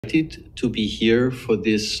Excited to be here for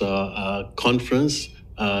this conference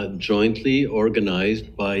jointly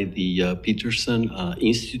organized by the Peterson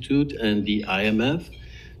Institute and the IMF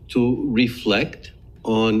to reflect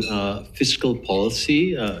on fiscal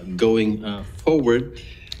policy going forward.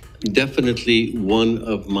 Definitely one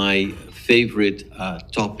of my favorite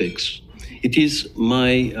topics. It is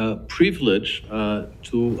my privilege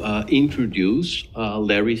to introduce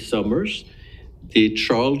Larry Summers, the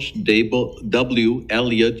Charles W.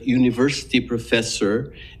 Eliot University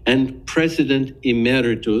professor and president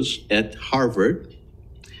emeritus at Harvard.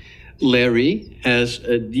 Larry has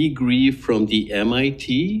a degree from the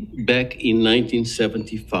MIT back in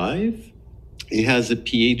 1975. He has a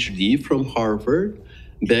PhD from Harvard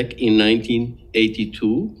back in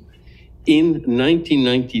 1982. In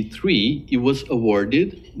 1993, he was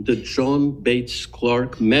awarded the John Bates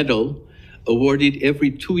Clark Medal, awarded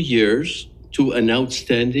every 2 years to an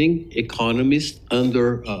outstanding economist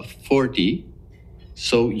under 40.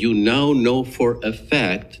 So you now know for a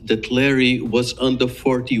fact that Larry was under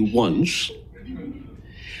 40 once.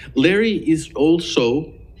 Larry is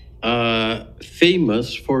also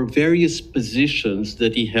famous for various positions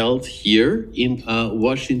that he held here in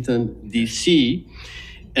Washington, D.C.,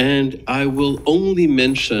 and I will only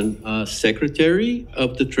mention Secretary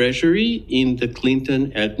of the Treasury in the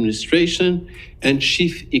Clinton administration and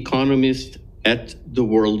Chief Economist at the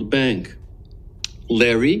World Bank.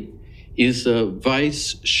 Larry is a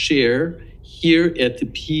vice chair here at the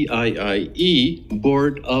PIIE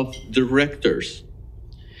Board of Directors.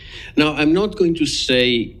 Now, I'm not going to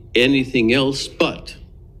say anything else, but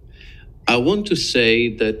I want to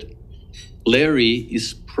say that Larry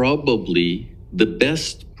is probably the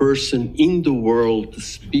best person in the world to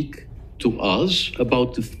speak to us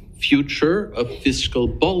about the future of fiscal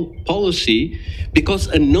policy, because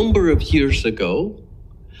a number of years ago,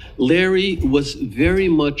 Larry was very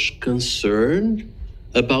much concerned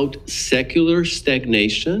about secular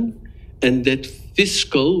stagnation and that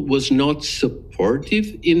fiscal was not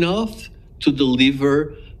supportive enough to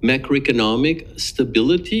deliver macroeconomic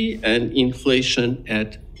stability and inflation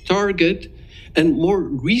at target. And more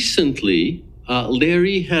recently,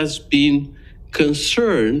 Larry has been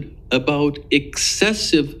concerned about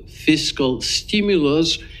excessive fiscal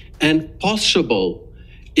stimulus and possible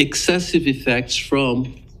excessive effects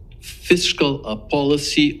from fiscal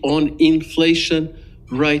policy on inflation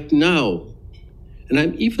right now. And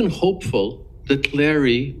I'm even hopeful that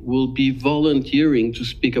Larry will be volunteering to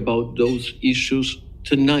speak about those issues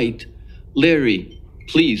tonight. Larry,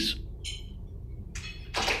 please.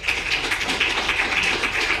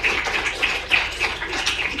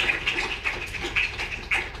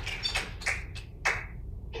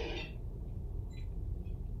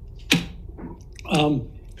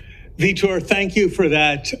 Vitor, thank you for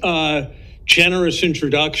that generous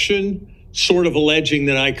introduction, sort of alleging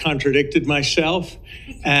that I contradicted myself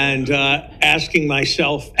and asking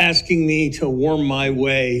me to worm my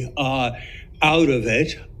way out of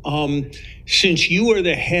it. Since you are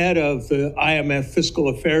the head of the IMF Fiscal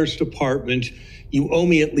Affairs Department, you owe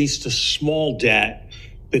me at least a small debt,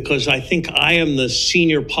 because I think I am the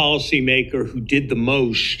senior policymaker who did the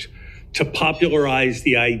most to popularize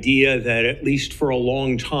the idea that, at least for a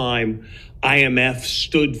long time, IMF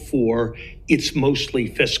stood for it's mostly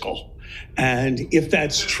fiscal. And if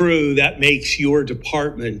that's true, that makes your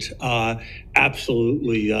department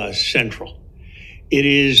absolutely central. It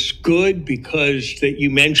is good because that you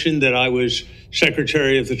mentioned that I was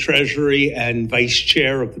Secretary of the Treasury and Vice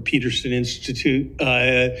Chair of the Peterson Institute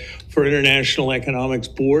for International Economics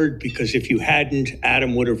Board, because if you hadn't,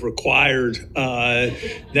 Adam would have required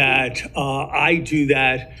that I do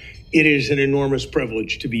that. It is an enormous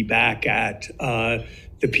privilege to be back at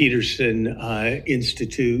the Peterson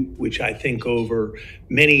Institute, which I think over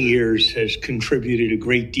many years has contributed a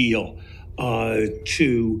great deal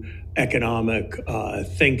to economic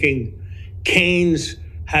thinking. Keynes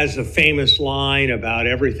has a famous line about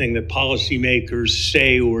everything that policymakers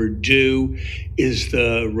say or do is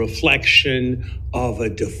the reflection of a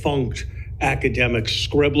defunct academic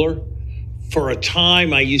scribbler. For a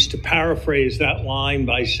time, I used to paraphrase that line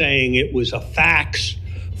by saying it was a fax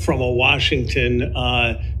from a Washington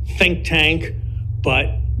think tank, but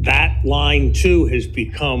that line too has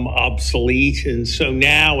become obsolete. And so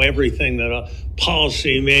now everything that a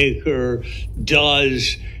policymaker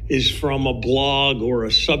does is from a blog or a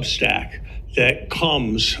Substack that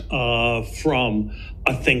comes from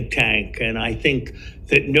a think tank. And I think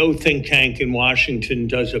that no think tank in Washington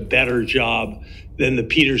does a better job than the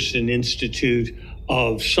Peterson Institute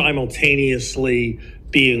of simultaneously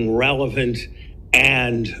being relevant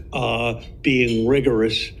and being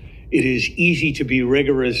rigorous It is easy to be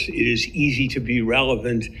rigorous. It is easy to be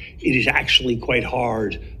relevant. It is actually quite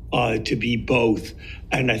hard to be both.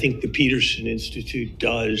 And I think the Peterson Institute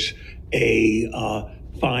does a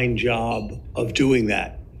fine job of doing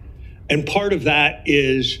that. And part of that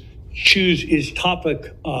is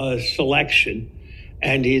topic selection.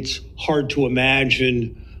 And it's hard to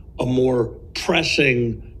imagine a more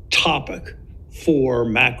pressing topic for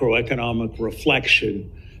macroeconomic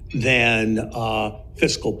reflection than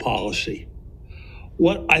fiscal policy.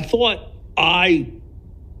 What I thought I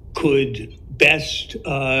could best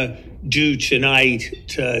do tonight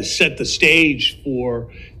to set the stage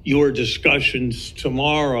for your discussions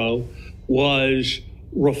tomorrow was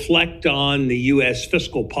reflect on the U.S.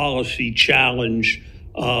 fiscal policy challenge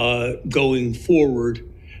going forward,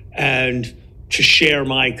 and to share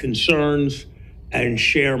my concerns and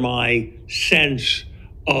share my sense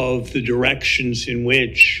of the directions in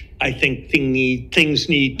which I think things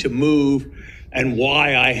need to move, and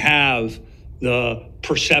why I have the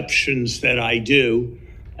perceptions that I do.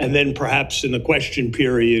 And then perhaps in the question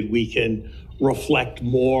period, we can reflect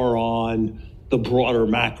more on the broader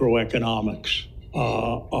macroeconomics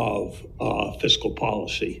of fiscal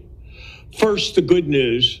policy. First, the good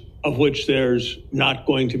news, of which there's not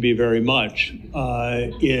going to be very much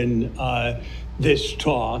in this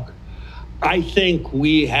talk. I think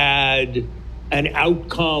we had an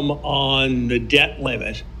outcome on the debt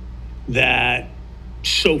limit that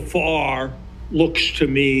so far looks to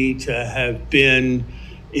me to have been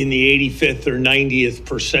in the 85th or 90th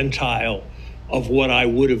percentile of what I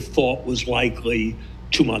would have thought was likely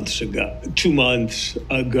 2 months ago.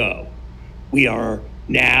 We are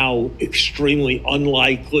now extremely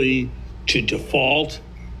unlikely to default.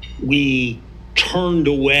 We turned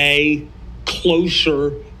away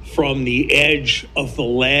closer from the edge of the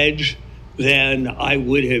ledge than I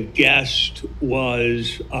would have guessed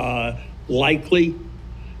was likely.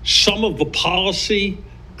 Some of the policy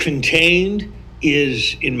contained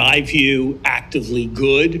is, in my view, actively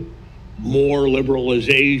good. More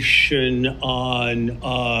liberalization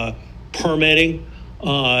on permitting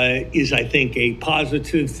is, I think, a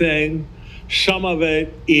positive thing. Some of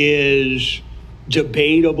it is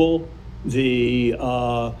debatable.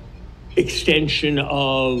 The extension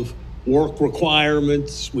of work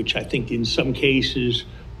requirements, which I think in some cases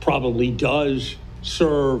probably does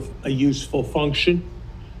serve a useful function.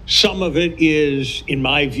 Some of it is, in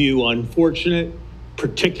my view, unfortunate,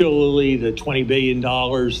 particularly the $20 billion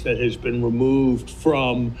that has been removed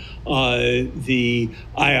from the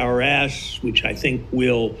IRS, which I think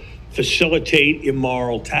will facilitate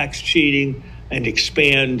immoral tax cheating and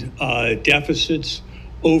expand deficits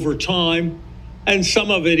over time. And some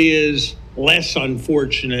of it is less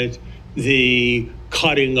unfortunate, the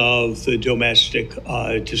cutting of the domestic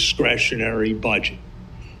discretionary budget.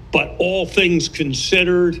 But all things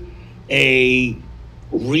considered, a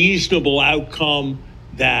reasonable outcome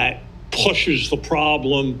that pushes the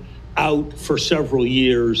problem out for several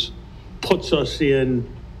years, puts us in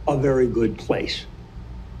a very good place.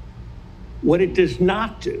 What it does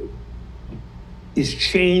not do is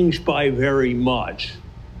change by very much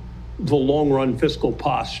the long-run fiscal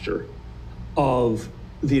posture of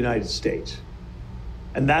the United States.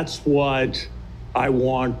 And that's what I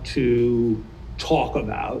want to talk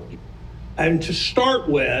about. And to start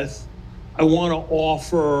with, I want to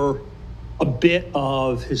offer a bit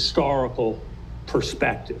of historical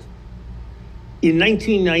perspective. In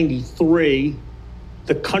 1993,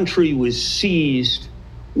 the country was seized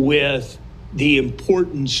with the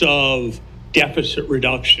importance of deficit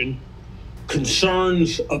reduction.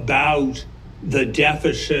 Concerns about the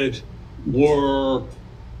deficit were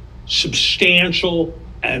substantial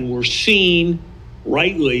and were seen,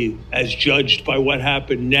 rightly, as judged by what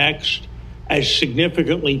happened next, as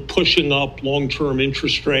significantly pushing up long-term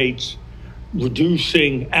interest rates,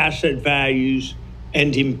 reducing asset values,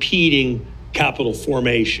 and impeding capital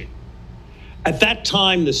formation. At that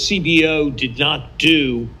time, the CBO did not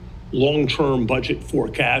do long-term budget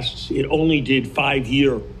forecasts. It only did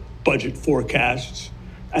 5-year budget forecasts,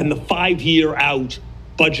 and the 5-year out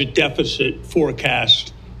budget deficit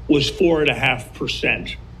forecast was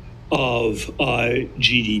 4.5% of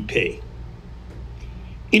GDP.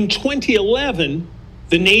 In 2011,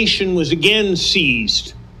 the nation was again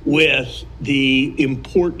seized with the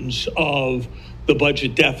importance of the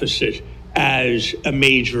budget deficit as a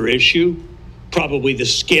major issue. Probably the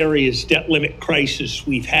scariest debt limit crisis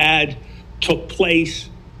we've had took place.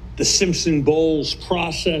 The Simpson-Bowles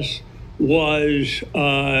process was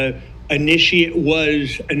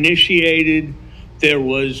initiated. There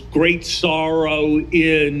was great sorrow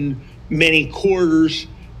in many quarters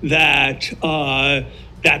that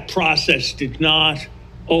that process did not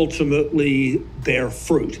ultimately bear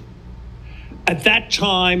fruit. At that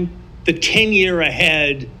time, the 10-year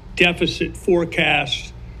ahead deficit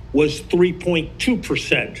forecast was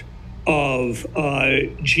 3.2% of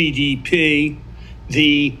GDP.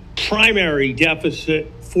 The primary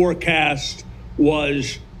deficit forecast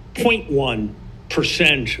was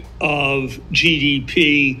 0.1% of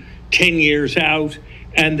GDP 10 years out,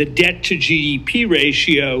 and the debt to GDP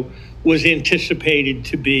ratio was anticipated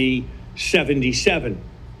to be 77%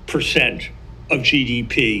 of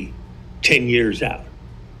GDP 10 years out.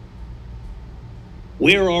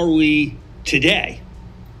 Where are we today?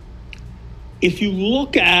 If you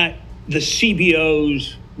look at the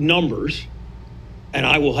CBO's numbers, and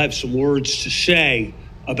I will have some words to say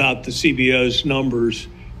about the CBO's numbers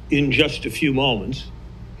in just a few moments,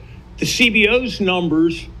 the CBO's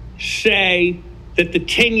numbers say that the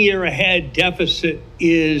 10-year ahead deficit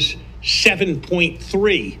is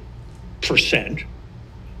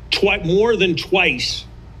 7.3%, more than twice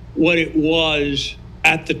what it was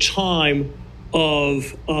at the time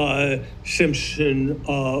of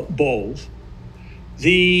Simpson-Bowles.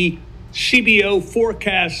 The CBO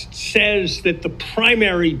forecast says that the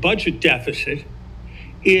primary budget deficit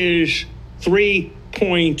is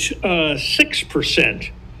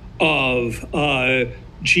 3.6% of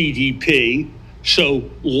GDP, so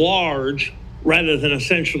large rather than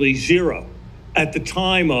essentially zero at the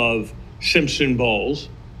time of Simpson-Bowles.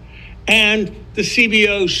 And the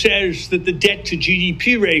CBO says that the debt to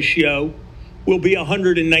GDP ratio will be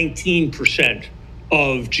 119%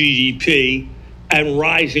 of GDP and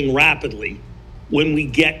rising rapidly when we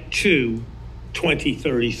get to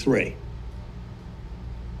 2033.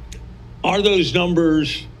 Are those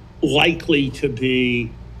numbers likely to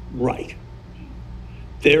be right?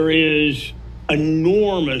 There is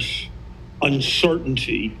enormous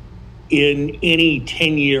uncertainty in any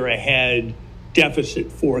 10-year ahead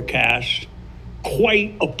deficit forecast,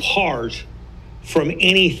 quite apart from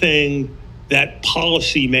anything that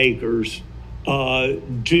policymakers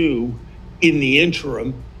do in the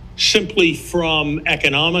interim, simply from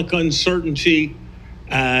economic uncertainty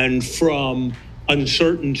and from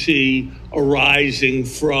uncertainty arising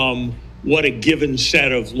from what a given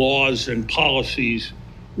set of laws and policies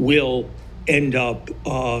will end up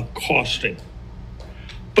costing.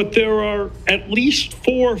 But there are at least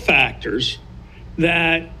four factors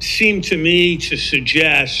that seem to me to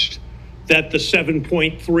suggest that the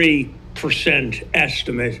 7.3%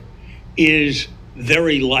 estimate is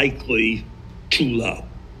very likely too low.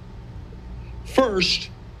 First,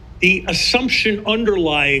 the assumption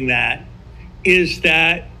underlying that is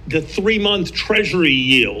that the 3-month Treasury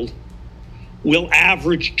yield will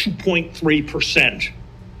average 2.3%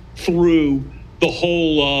 through the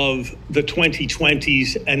whole of the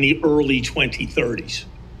 2020s and the early 2030s.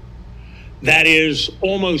 That is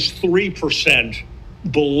almost 3%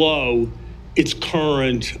 below its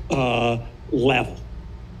current level.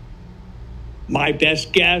 My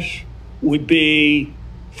best guess would be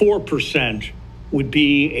 4% would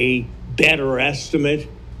be a better estimate,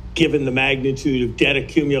 given the magnitude of debt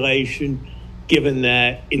accumulation, given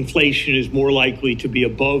that inflation is more likely to be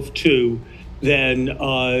above 2 than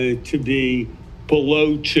to be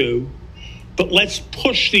below 2. But let's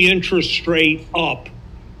push the interest rate up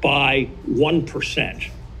by 1%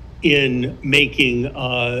 in making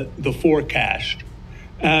the forecast.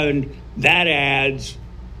 And that adds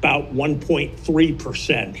about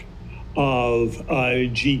 1.3% of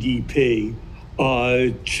GDP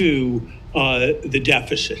to the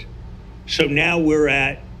deficit. So now we're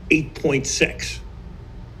at 8.6.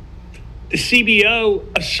 The CBO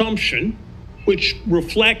assumption, which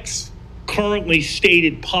reflects currently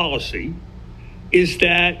stated policy, is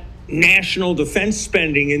that national defense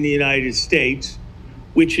spending in the United States,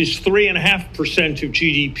 which is 3.5% of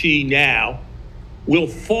GDP now, will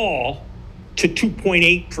fall to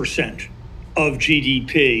 2.8% of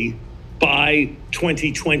GDP by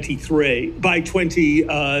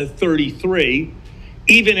 2033,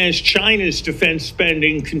 even as China's defense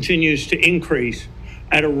spending continues to increase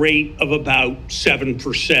at a rate of about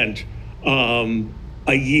 7%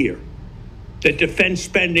 a year. That defense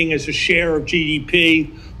spending as a share of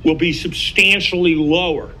GDP will be substantially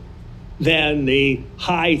lower than the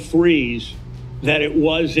high threes that it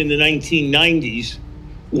was in the 1990s,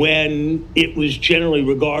 when it was generally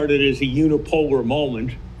regarded as a unipolar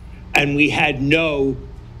moment and we had no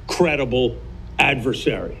credible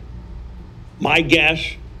adversary. My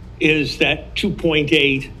guess is that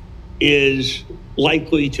 2.8 is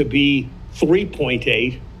likely to be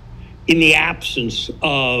 3.8 in the absence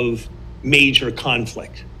of major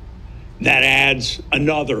conflict. That adds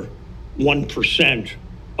another 1%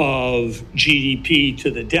 of GDP to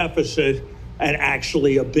the deficit, and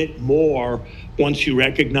actually a bit more once you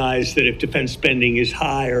recognize that if defense spending is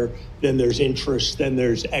higher, then there's interest, then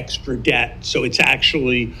there's extra debt. So it's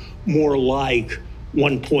actually more like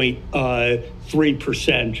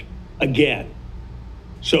 1.3% again.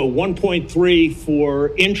 So 1.3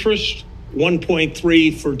 for interest,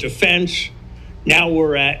 1.3 for defense. Now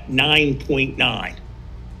we're at 9.9.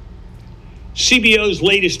 CBO's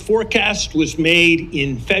latest forecast was made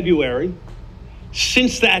in February.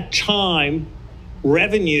 Since that time,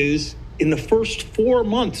 revenues in the first 4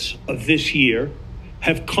 months of this year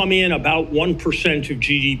have come in about 1% of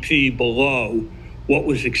GDP below what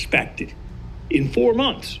was expected. In 4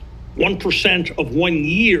 months, 1% of 1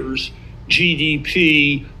 year's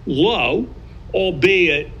GDP low,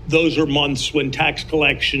 albeit those are months when tax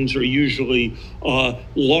collections are usually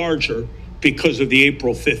larger because of the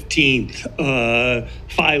April 15th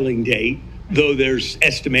filing date, though there's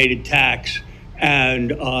estimated tax and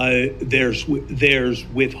there's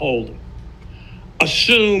withholding.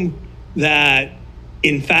 Assume that,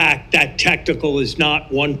 in fact, that technical is not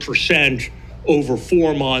 1% over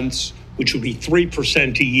 4 months, which would be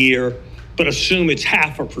 3% a year, but assume it's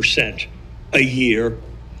 0.5% a year.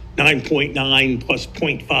 9.9 plus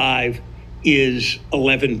 0.5 is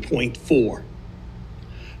 11.4.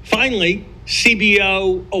 Finally,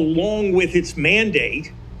 CBO, along with its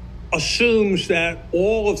mandate, assumes that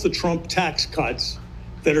all of the Trump tax cuts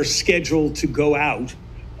that are scheduled to go out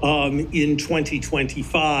in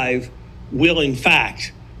 2025 will, in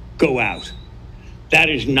fact, go out. That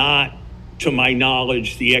is not, to my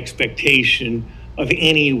knowledge, the expectation of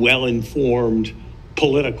any well-informed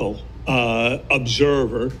political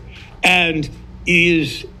observer, and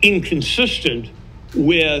is inconsistent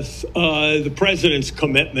with the president's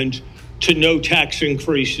commitment to no tax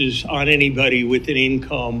increases on anybody with an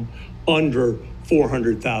income under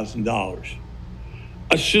 $400,000.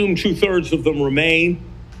 Assume 2/3 of them remain,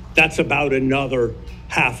 that's about another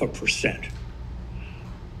 0.5%.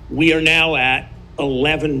 We are now at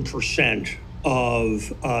 11%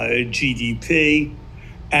 of GDP,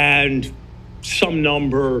 and some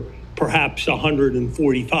number, perhaps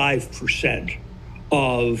 145%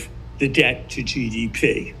 of the debt to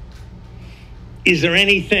GDP. Is there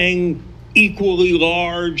anything equally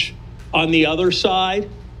large on the other side?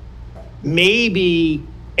 Maybe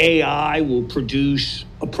AI will produce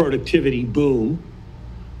a productivity boom,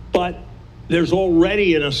 but there's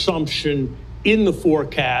already an assumption in the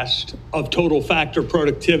forecast of total factor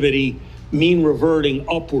productivity mean reverting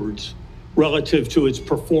upwards relative to its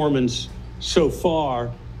performance so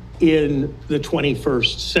far in the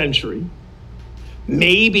 21st century.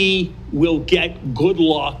 Maybe we'll get good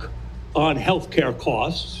luck on healthcare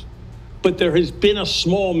costs, but there has been a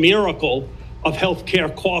small miracle of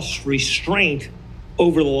healthcare costs restraint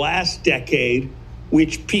over the last decade,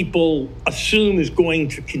 which people assume is going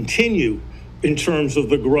to continue in terms of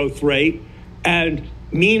the growth rate, and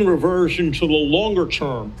mean reversion to the longer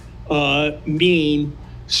term mean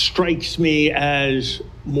strikes me as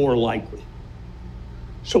more likely.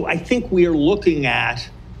 So I think we are looking at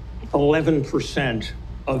 11%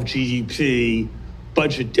 of GDP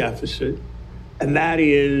budget deficit, and that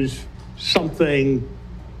is something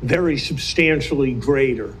very substantially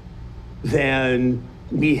greater than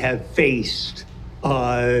we have faced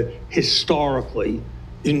historically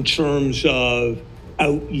in terms of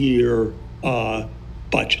out-year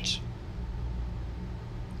budgets.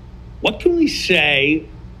 What can we say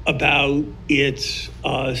about its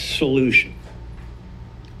solution?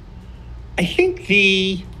 I think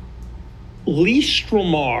the least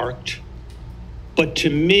remarked, but to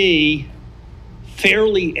me,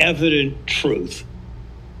 fairly evident truth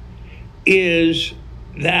is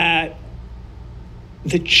that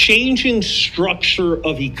the changing structure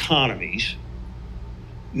of economies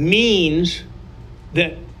means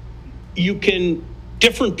that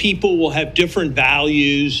different people will have different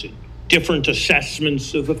values, different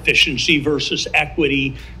assessments of efficiency versus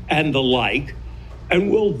equity and the like, and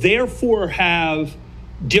will therefore have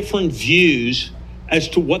different views as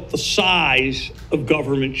to what the size of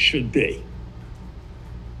government should be.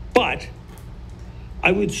 But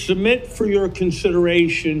I would submit for your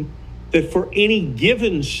consideration that for any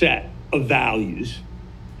given set of values,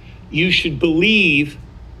 you should believe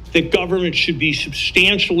that government should be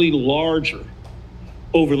substantially larger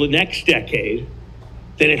over the next decade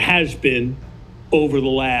than it has been over the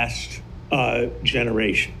last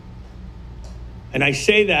generation. And I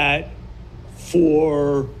say that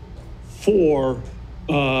for four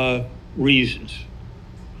reasons.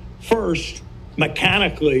 First,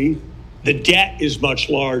 mechanically, the debt is much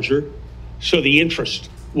larger, so the interest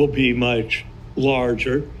will be much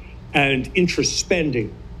larger, and interest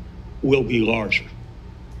spending will be larger.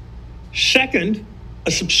 Second,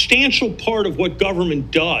 a substantial part of what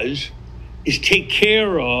government does is take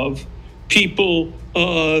care of people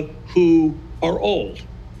who are old.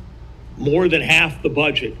 More than half the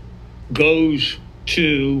budget goes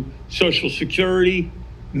to Social Security,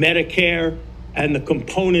 Medicare, and the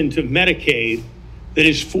component of Medicaid that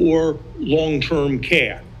is for long-term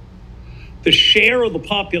care. The share of the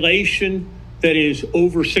population that is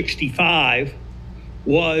over 65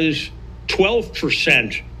 was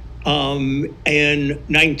 12% in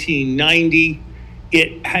 1990.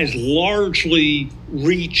 It has largely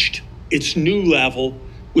reached its new level,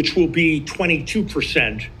 which will be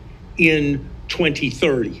 22% in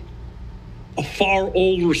 2030. A far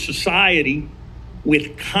older society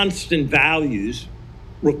with constant values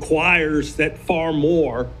requires that far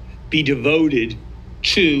more be devoted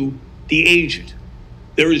to the aged.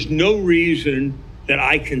 There is no reason that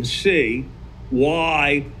I can see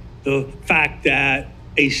why the fact that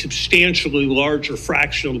a substantially larger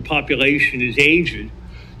fraction of the population is aged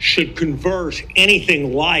should convert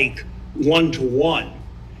anything like one-to-one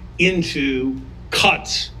into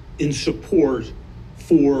cuts in support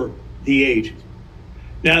for the aged.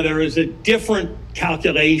 Now, there is a different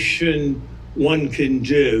calculation one can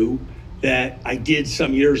do that I did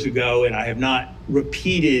some years ago and I have not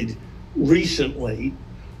repeated recently,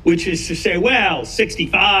 which is to say, well,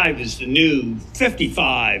 65 is the new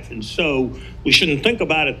 55, and so we shouldn't think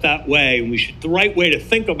about it that way. The right way to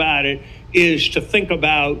think about it is to think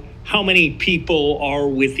about how many people are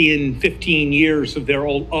within 15 years of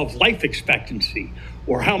of life expectancy,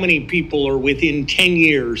 or how many people are within 10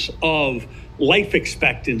 years of life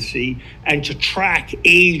expectancy, and to track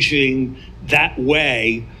aging that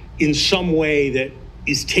way in some way that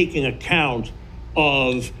is taking account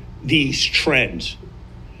of these trends.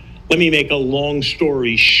 Let me make a long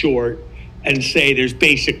story short and say there's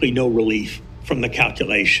basically no relief from the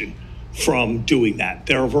calculation from doing that.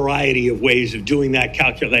 There are a variety of ways of doing that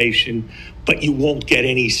calculation, but you won't get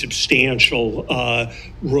any substantial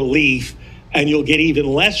relief, and you'll get even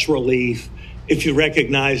less relief if you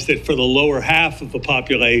recognize that for the lower half of the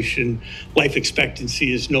population, life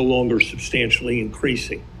expectancy is no longer substantially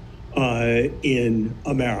increasing in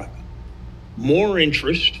America. More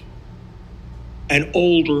interest, an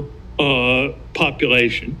older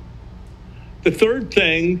population. The third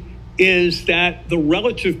thing is that the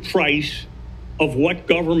relative price of what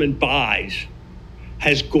government buys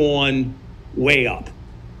has gone way up.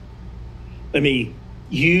 Let me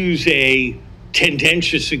use a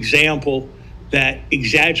tendentious example that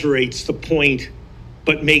exaggerates the point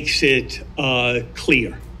but makes it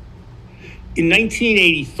clear. In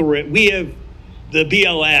 1983, the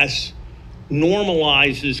BLS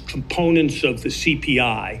normalizes components of the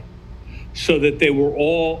CPI so that they were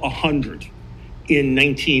all 100 in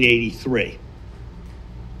 1983.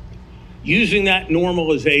 Using that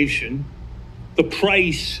normalization, the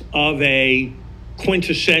price of a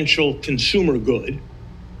quintessential consumer good,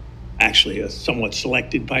 actually a somewhat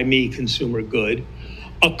selected by me consumer good,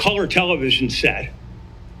 a color television set,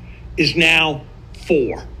 is now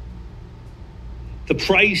 4. The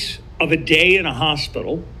price of a day in a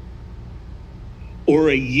hospital or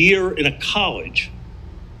a year in a college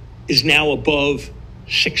is now above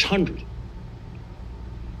 600.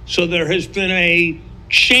 So there has been a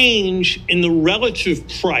change in the relative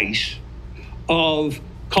price of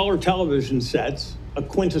color television sets, a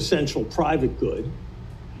quintessential private good,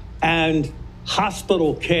 and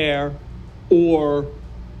hospital care or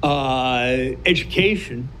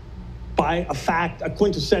education by a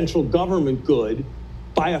quintessential government good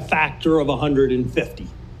by a factor of 150.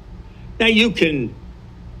 Now you can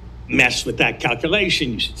mess with that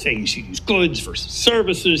calculation. You should say you should use goods versus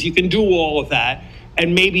services. You can do all of that,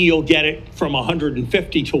 and maybe you'll get it from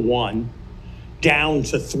 150 to 1 down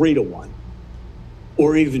to 3 to 1,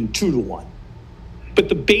 or even 2 to 1. But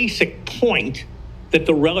the basic point that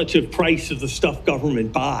the relative price of the stuff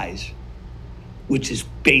government buys, which is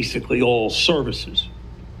basically all services,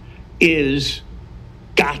 is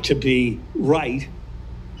got to be right.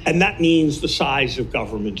 And that means the size of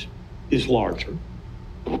government is larger.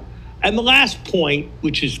 And the last point,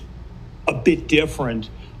 which is a bit different,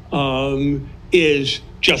 is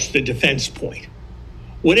just the defense point.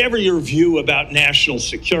 Whatever your view about national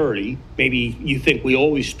security, maybe you think we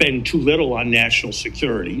always spend too little on national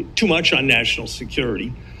security, too much on national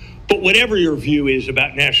security, but whatever your view is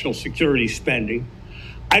about national security spending,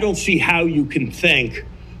 I don't see how you can think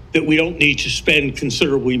that we don't need to spend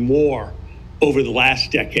considerably more over the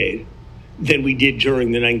last decade than we did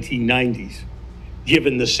during the 1990s,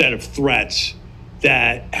 given the set of threats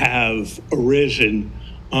that have arisen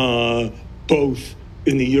both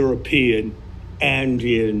in the European and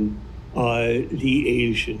in the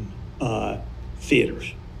Asian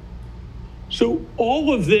theaters. So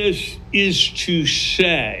all of this is to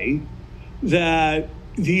say that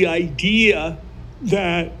the idea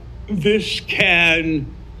that this challenge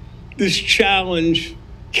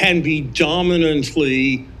can be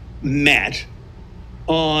dominantly met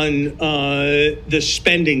on the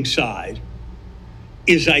spending side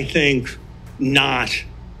is, I think, not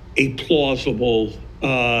a plausible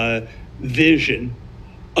vision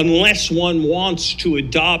unless one wants to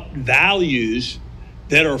adopt values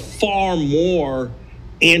that are far more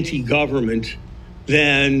anti-government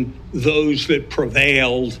than those that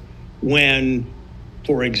prevailed when,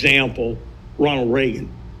 for example, Ronald Reagan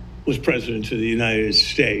was president of the United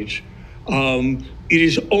States. It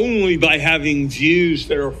is only by having views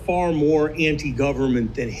that are far more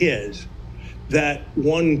anti-government than his that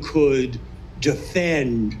one could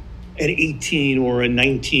defend an 18 or a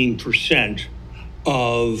 19%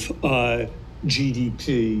 of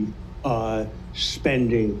GDP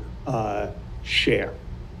spending share.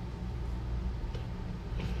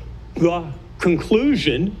 The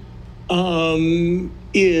conclusion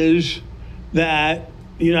is that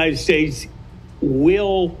the United States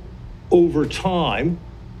will, over time,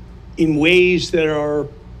 in ways that are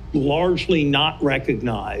largely not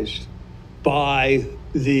recognized by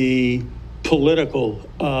the political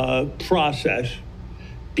process,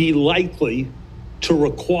 be likely to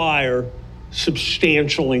require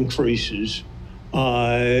substantial increases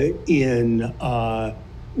in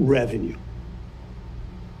revenue.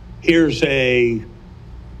 Here's a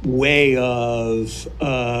way of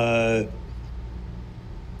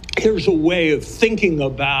thinking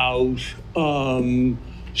about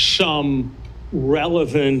some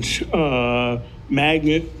relevant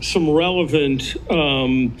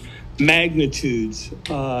magnitudes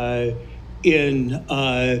in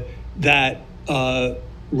that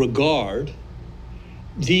regard.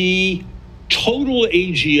 The total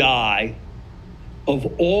AGI of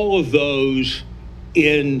all of those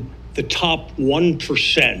in the top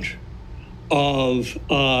 1% of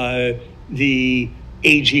the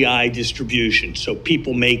AGI distribution, so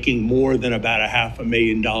people making more than about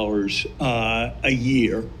 $500,000 a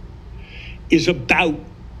year, is about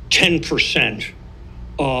 10%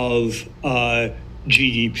 of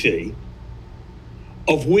GDP,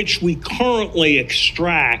 of which we currently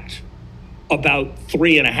extract about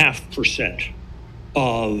 3.5%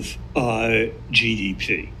 of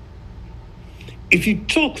GDP. If you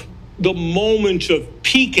took the moment of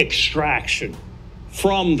peak extraction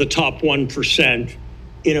from the top 1%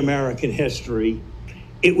 in American history,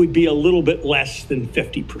 it would be a little bit less than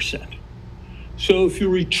 50%. So if you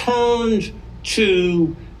returned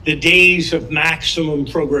to the days of maximum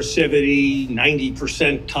progressivity,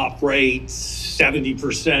 90% top rates,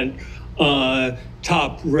 70%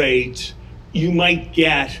 top rates, you might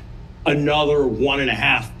get another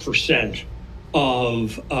 1.5%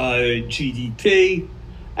 of GDP,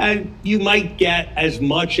 and you might get as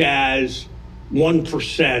much as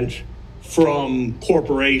 1% from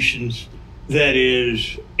corporations that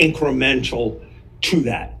is incremental to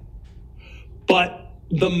that. But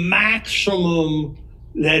the maximum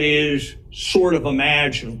that is sort of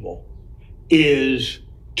imaginable is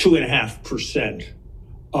 2.5%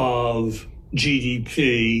 of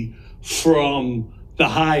GDP from the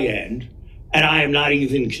high end. And I am not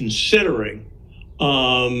even considering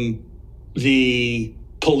the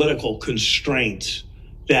political constraints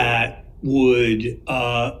that would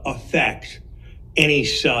affect any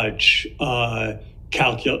such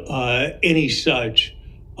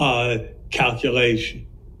calculation.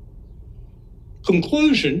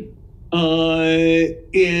 Conclusion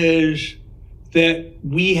is that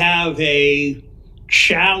we have a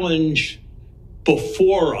challenge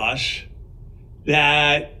before us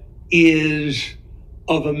that is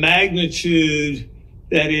of a magnitude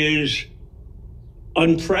that is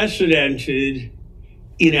unprecedented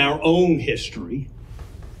in our own history,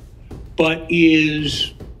 but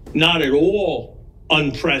is not at all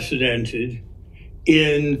unprecedented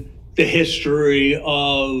in the history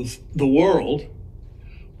of the world,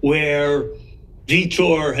 where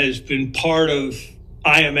Vitor has been part of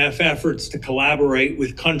IMF efforts to collaborate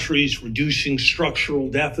with countries reducing structural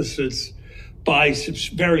deficits by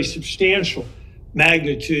very substantial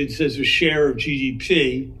magnitudes as a share of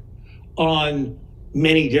GDP on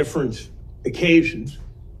many different occasions.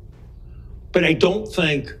 But I don't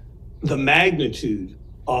think the magnitude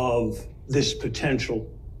of this potential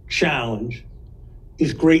challenge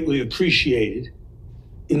is greatly appreciated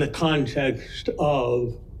in the context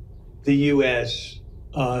of the U.S.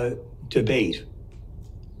 Debate.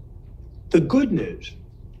 The good news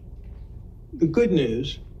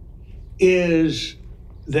is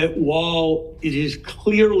that while it is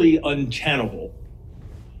clearly untenable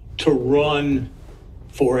to run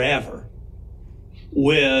forever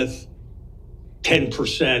with 10%,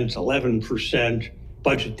 11%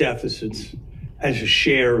 budget deficits as a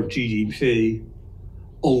share of GDP,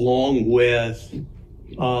 along with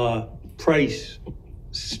price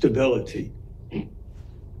stability,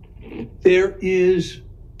 there is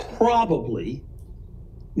probably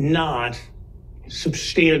not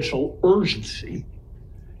substantial urgency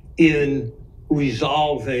in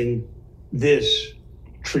resolving this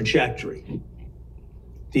trajectory.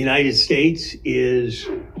 The United States is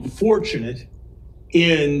fortunate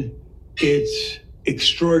in its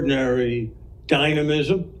extraordinary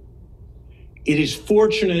dynamism. It is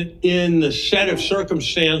fortunate in the set of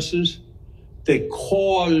circumstances that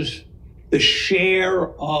cause the share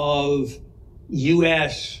of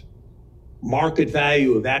U.S. market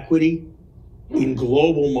value of equity in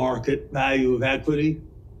global market value of equity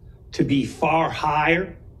to be far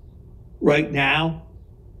higher right now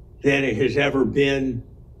than it has ever been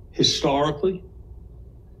historically.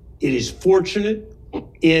 It is fortunate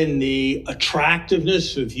in the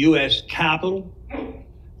attractiveness of U.S. capital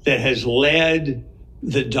that has led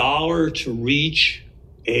the dollar to reach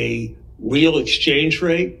a real exchange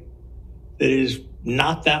rate that is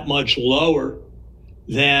not that much lower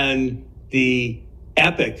than the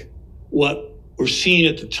epic, what were seen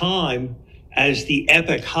at the time as the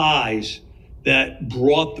epic highs that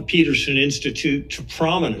brought the Peterson Institute to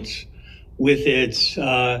prominence with its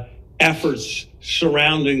efforts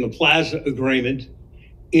surrounding the Plaza Agreement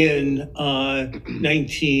in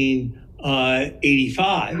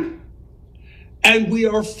 1985. And we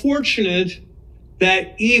are fortunate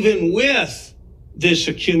that even with this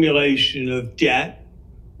accumulation of debt,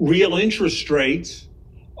 real interest rates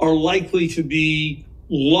are likely to be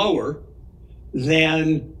lower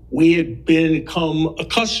than we had become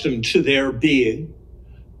accustomed to their being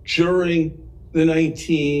during the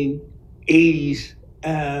 1980s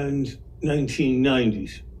and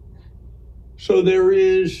 1990s. So there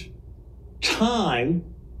is time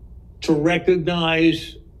to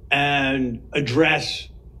recognize and address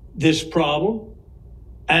this problem,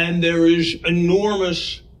 and there is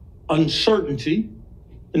enormous uncertainty,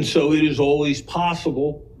 and so it is always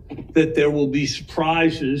possible that there will be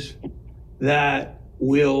surprises that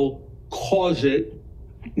will cause it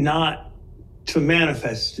not to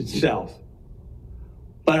manifest itself.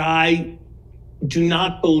 But I do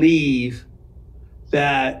not believe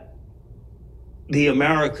that the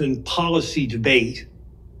American policy debate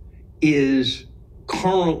is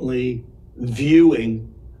currently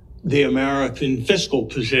viewing the American fiscal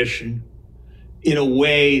position in a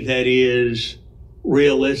way that is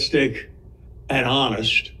realistic and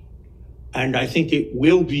honest. And I think it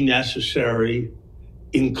will be necessary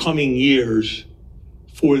in coming years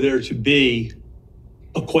for there to be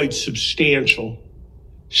a quite substantial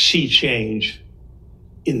sea change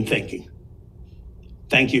in thinking.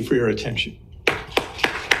 Thank you for your attention.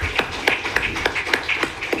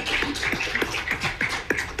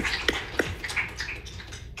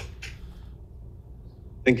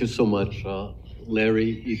 Thank you so much,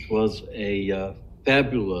 Larry. It was a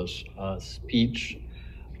fabulous speech.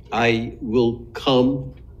 I will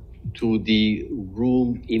come to the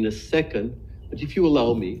room in a second, but if you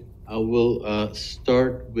allow me, I will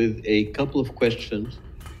start with a couple of questions.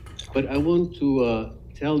 But I want to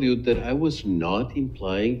tell you that I was not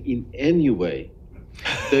implying in any way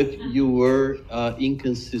that you were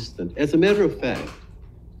inconsistent. As a matter of fact,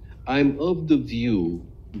 I'm of the view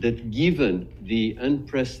that given the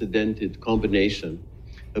unprecedented combination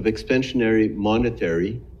of expansionary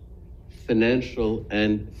monetary, financial,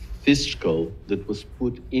 and fiscal that was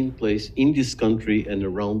put in place in this country and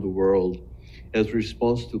around the world as a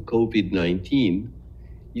response to COVID-19,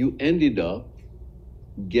 you ended up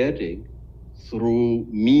getting, through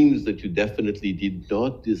means that you definitely did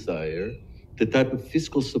not desire, the type of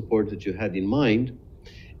fiscal support that you had in mind.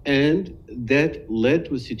 And that led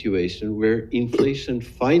to a situation where inflation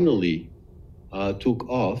finally took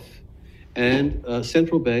off, and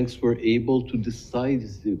central banks were able to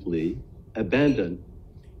decisively abandon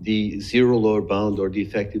the zero lower bound or the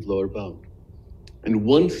effective lower bound. And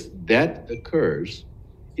once that occurs,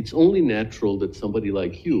 it's only natural that somebody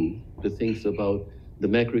like you that thinks about the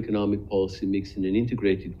macroeconomic policy mix in an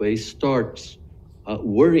integrated way starts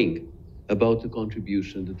worrying about the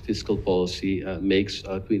contribution that fiscal policy makes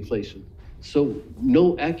to inflation. So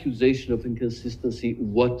no accusation of inconsistency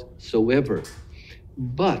whatsoever.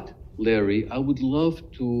 But Larry, I would love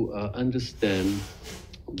to understand,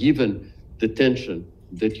 given the tension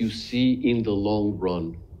that you see in the long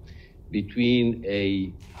run between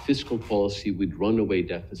a fiscal policy with runaway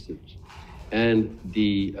deficits and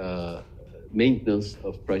the maintenance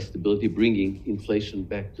of price stability, bringing inflation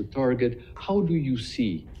back to target, how do you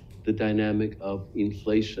see the dynamic of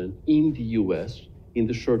inflation in the US in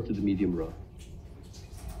the short to the medium run?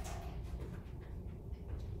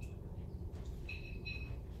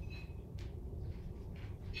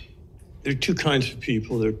 There are two kinds of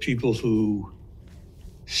people. There are people who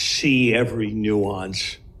see every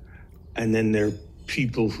nuance, and then there are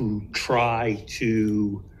people who try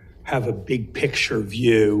to have a big picture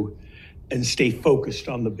view and stay focused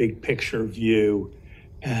on the big picture view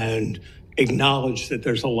and acknowledge that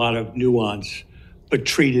there's a lot of nuance, but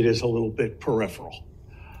treat it as a little bit peripheral.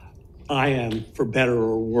 I am, for better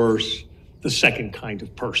or worse, the second kind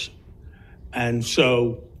of person. And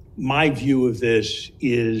so my view of this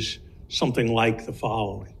is something like the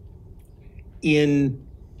following.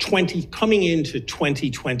 Coming into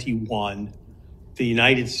 2021, the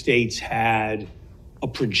United States had a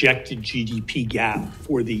projected GDP gap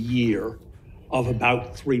for the year of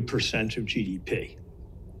about 3% of GDP.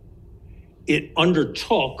 It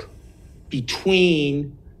undertook,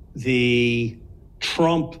 between the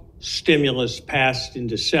Trump stimulus passed in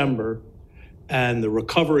December and the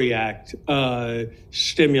Recovery Act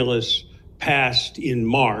stimulus passed in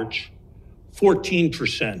March,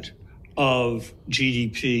 14% of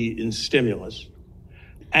GDP in stimulus.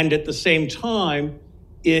 And at the same time,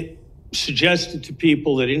 it suggested to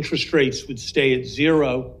people that interest rates would stay at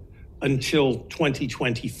zero until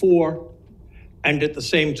 2024. And at the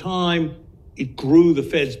same time, it grew the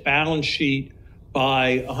Fed's balance sheet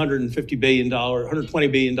by $150 billion,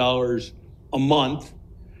 $120 billion a month.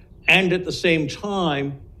 And at the same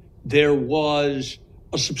time, there was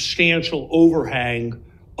a substantial overhang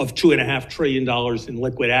of $2.5 trillion in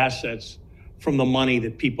liquid assets from the money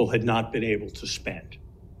that people had not been able to spend.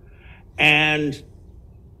 And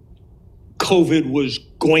COVID was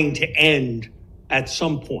going to end at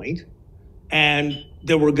some point, and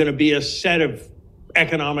there were going to be a set of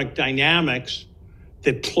economic dynamics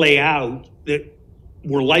that play out, that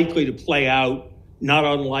were likely to play out, not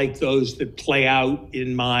unlike those that play out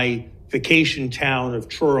in my vacation town of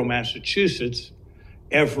Truro, Massachusetts,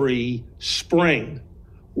 every spring,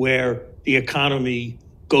 where the economy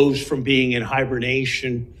goes from being in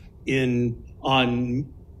hibernation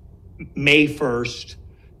on May 1st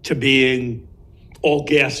to being all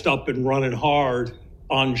gassed up and running hard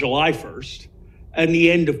on July 1st. And the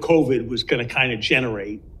end of COVID was going to kind of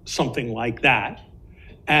generate something like that.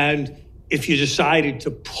 And if you decided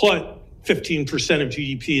to put 15% of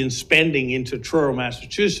GDP in spending into Truro,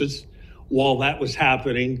 Massachusetts, while that was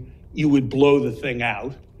happening, you would blow the thing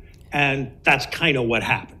out. And that's kind of what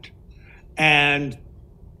happened. And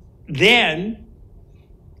then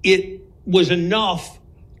it was enough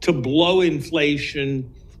to blow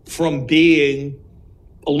inflation from being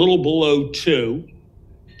a little below 2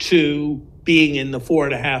 to being in the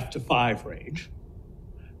 4.5 to 5 range.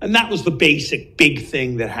 And that was the basic big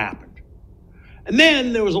thing that happened. And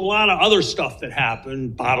then there was a lot of other stuff that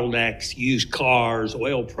happened, bottlenecks, used cars,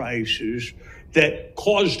 oil prices, that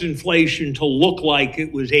caused inflation to look like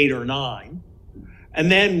it was 8 or 9. And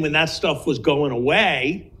then when that stuff was going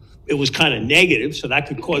away, it was kind of negative, so that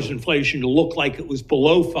could cause inflation to look like it was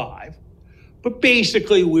below 5. But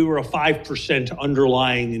basically, we were a 5%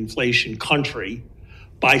 underlying inflation country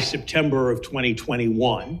by September of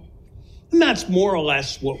 2021. And that's more or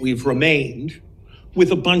less what we've remained,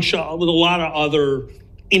 with a lot of other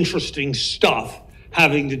interesting stuff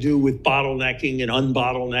having to do with bottlenecking and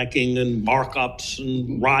unbottlenecking and markups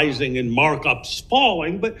and rising and markups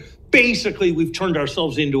falling. But basically, we've turned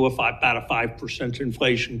ourselves into about a 5%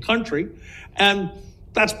 inflation country. And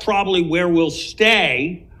that's probably where we'll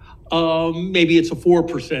stay. Maybe it's a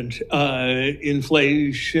 4%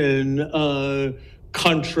 inflation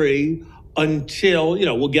country until,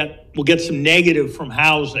 we'll get some negative from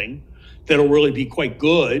housing that'll really be quite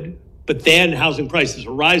good. But then housing prices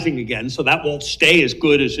are rising again, so that won't stay as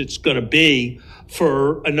good as it's going to be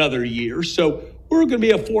for another year. So we're going to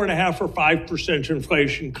be a 4.5 or 5%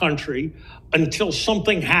 inflation country until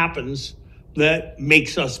something happens that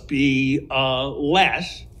makes us be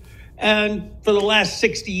less. And for the last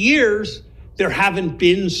 60 years, there haven't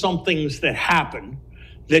been some things that happen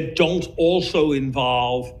that don't also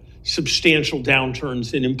involve substantial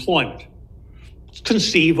downturns in employment. It's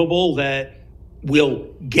conceivable that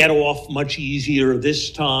we'll get off much easier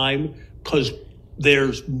this time because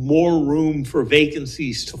there's more room for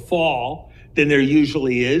vacancies to fall than there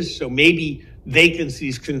usually is. So maybe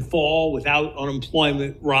vacancies can fall without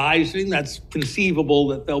unemployment rising. That's conceivable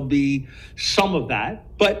that there'll be some of that.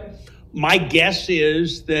 But my guess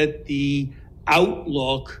is that the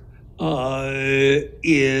outlook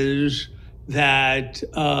is that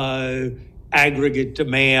aggregate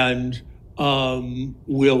demand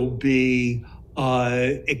will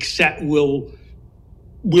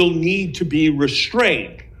need to be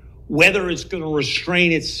restrained. Whether it's going to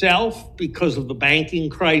restrain itself because of the banking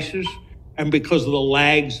crisis and because of the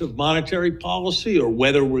lags of monetary policy, or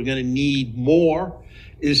whether we're going to need more,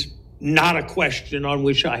 is not a question on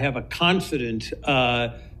which I have a confident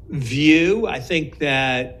view. I think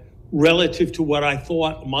that relative to what I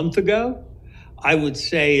thought a month ago, I would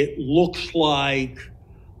say it looks like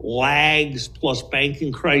lags plus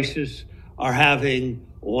banking crisis are having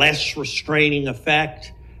less restraining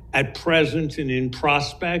effect at present and in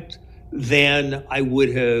prospect than I would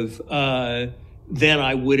have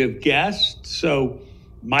guessed. So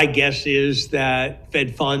my guess is that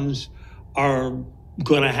Fed funds are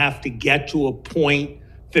going to have to get to a point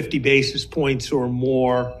 50 basis points or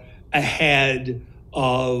more ahead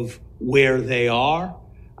of where they are.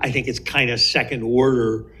 I think it's kind of second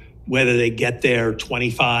order whether they get there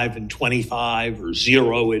 25 and 25 or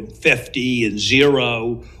 0 and 50 and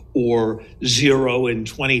 0 or 0 and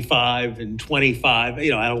 25 and 25.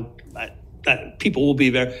 People will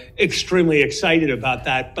be extremely excited about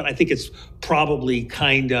that, but I think it's probably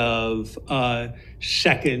kind of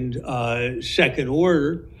second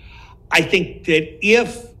order. I think that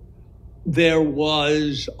if there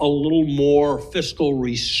was a little more fiscal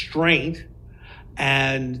restraint,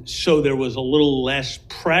 and so there was a little less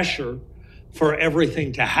pressure for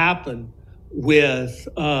everything to happen with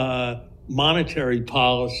monetary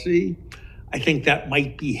policy, I think that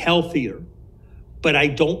might be healthier. But I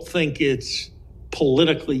don't think it's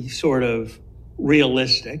politically sort of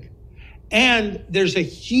realistic. And there's a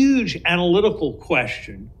huge analytical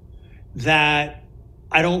question that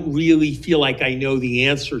I don't really feel like I know the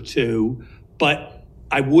answer to, but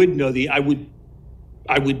I would know I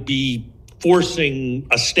would be forcing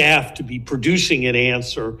a staff to be producing an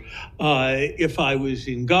answer if I was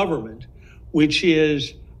in government, which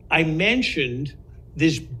is I mentioned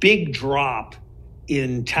this big drop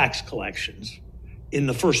in tax collections in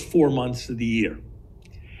the first 4 months of the year.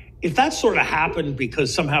 If that sort of happened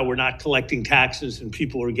because somehow we're not collecting taxes and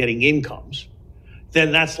people are getting incomes,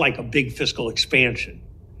 then that's like a big fiscal expansion.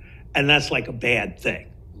 And that's like a bad thing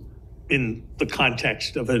in the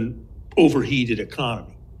context of an overheated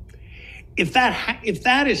economy. If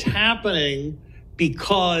that is happening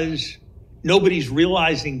because nobody's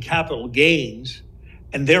realizing capital gains,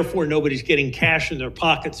 and therefore nobody's getting cash in their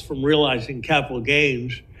pockets from realizing capital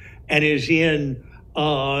gains, and is in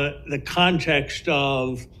the context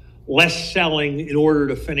of less selling in order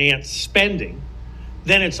to finance spending,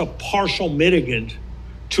 then it's a partial mitigant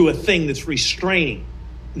to a thing that's restraining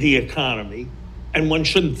the economy. And one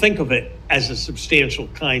shouldn't think of it as a substantial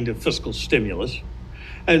kind of fiscal stimulus.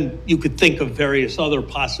 And you could think of various other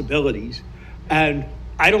possibilities. And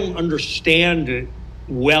I don't understand it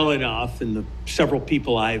well enough, and the several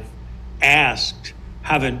people I've asked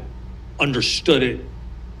haven't understood it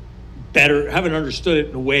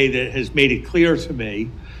in a way that has made it clear to me.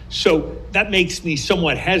 So that makes me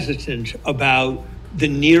somewhat hesitant about the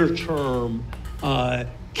near-term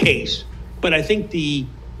case. But I think the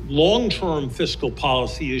long-term fiscal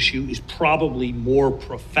policy issue is probably more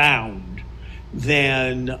profound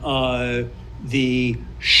than the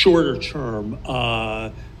shorter-term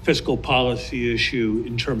fiscal policy issue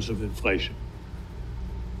in terms of inflation.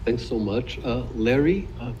 Thanks so much. Larry,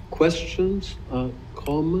 questions,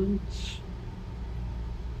 comments?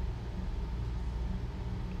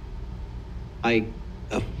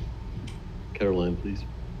 Caroline, please.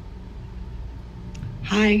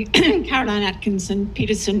 Hi, Caroline Atkinson,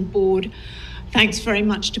 Peterson Board. Thanks very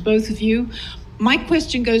much to both of you. My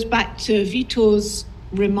question goes back to Vitor's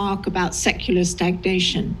remark about secular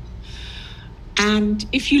stagnation. And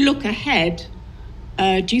if you look ahead,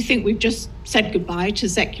 do you think we've just said goodbye to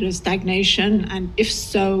secular stagnation? And if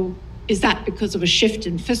so, is that because of a shift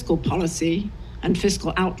in fiscal policy and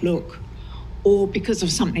fiscal outlook, or because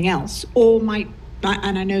of something else? Or might,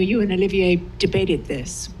 and I know you and Olivier debated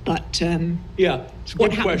this, but yeah, it's a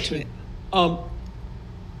good question.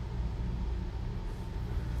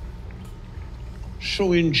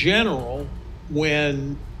 So in general,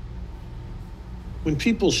 when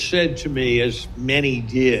people said to me, as many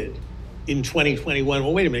did in 2021,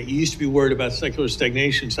 well, wait a minute, you used to be worried about secular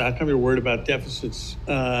stagnation, so how come you're worried about deficits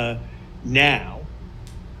now?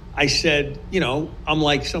 I said, I'm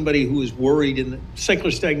like somebody who was worried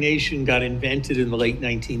secular stagnation got invented in the late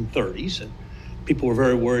 1930s. And people were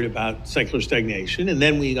very worried about secular stagnation. And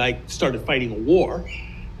then we started fighting a war.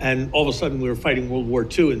 And all of a sudden we were fighting World War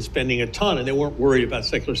II and spending a ton, and they weren't worried about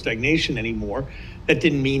secular stagnation anymore. That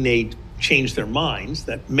didn't mean they changed their minds.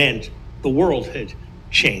 That meant the world had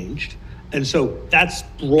changed. And so that's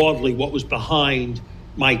broadly what was behind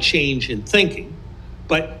my change in thinking.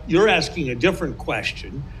 But you're asking a different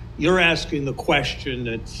question. You're asking the question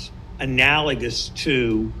that's analogous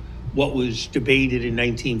to what was debated in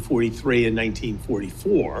 1943 and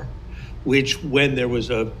 1944, which when there was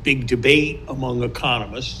a big debate among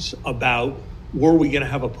economists about were we going to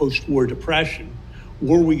have a post-war depression,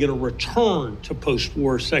 were we going to return to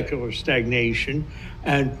post-war secular stagnation,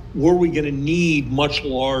 and were we going to need much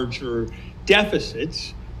larger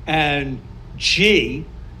deficits? And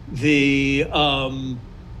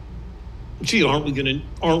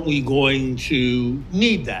aren't we going to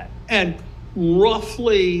need that? And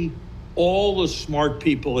roughly all the smart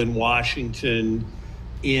people in Washington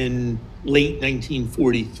in late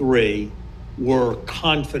 1943 were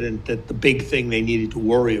confident that the big thing they needed to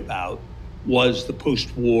worry about was the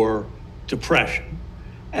post-war depression.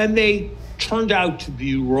 And they turned out to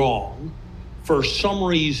be wrong for some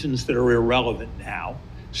reasons that are irrelevant now.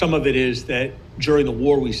 Some of it is that during the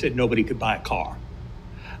war, we said nobody could buy a car.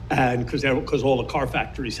 And because all the car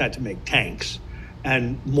factories had to make tanks.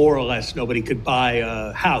 And more or less, nobody could buy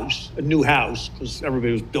a new house, because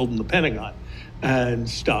everybody was building the Pentagon and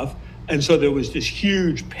stuff. And so there was this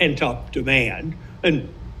huge pent-up demand. And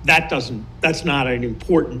that's not an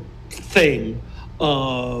important thing,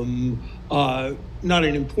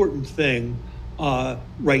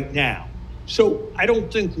 right now. So I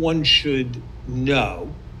don't think one should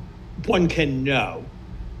know. One can know.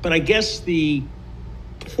 But I guess the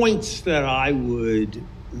points that I would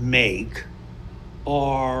make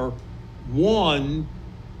are, one,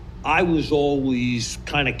 I was always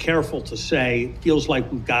kind of careful to say, it feels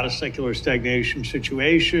like we've got a secular stagnation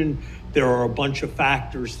situation. There are a bunch of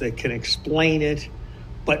factors that can explain it,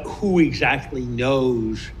 but who exactly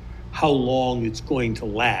knows how long it's going to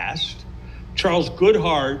last? Charles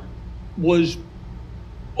Goodhart was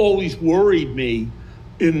always worried me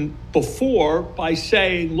before by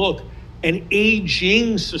saying, look, an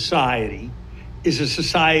aging society is a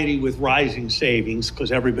society with rising savings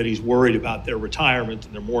because everybody's worried about their retirement,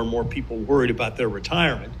 and there are more and more people worried about their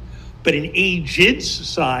retirement. But an aged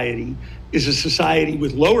society is a society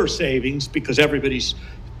with lower savings because everybody's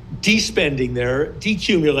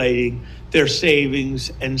decumulating their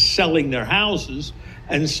savings and selling their houses.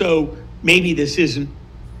 And so maybe this isn't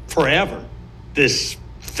forever, this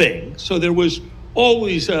thing. So there was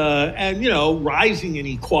always, rising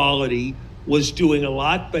inequality was doing a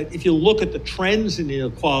lot. But if you look at the trends in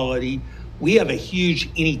inequality, we have a huge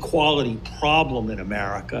inequality problem in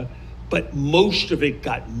America, but most of it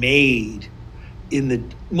did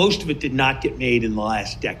not get made in the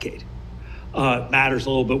last decade. It matters a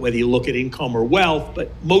little bit whether you look at income or wealth,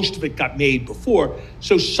 but most of it got made before.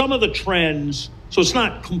 So some of the trends, so it's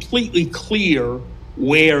not completely clear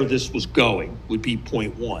where this was going, would be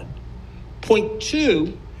point one. Point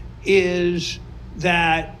two is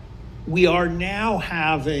that we are now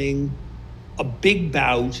having a big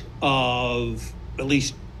bout of, at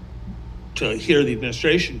least to hear the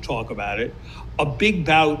administration talk about it, a big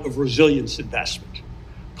bout of resilience investment.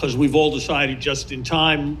 Because we've all decided just in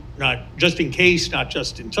time, not just in case, not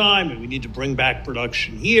just in time, and we need to bring back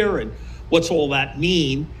production here. And what's all that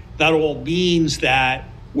mean? That all means that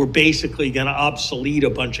we're basically going to obsolete a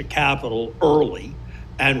bunch of capital early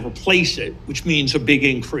and replace it, which means a big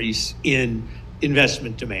increase in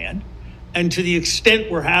investment demand. And to the extent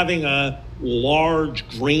we're having a large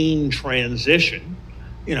green transition,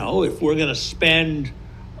 if we're going to spend,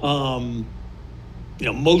 most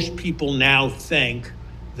people now think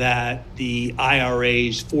that the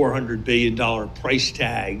IRA's $400 billion price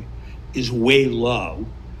tag is way low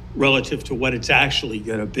relative to what it's actually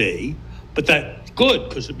going to be. But that's good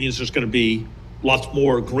because it means there's going to be lots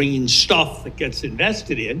more green stuff that gets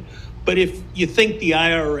invested in. But if you think the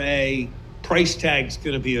IRA price tag is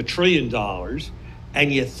going to be $1 trillion,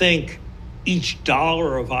 and you think each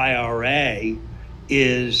dollar of IRA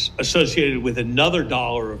is associated with another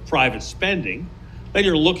dollar of private spending, then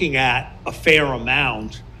you're looking at a fair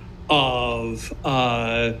amount of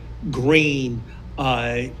green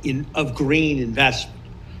investment.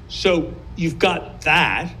 So you've got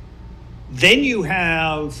that. Then you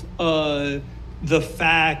have the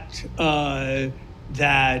fact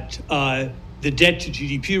that the debt to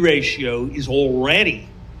GDP ratio is already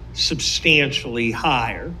substantially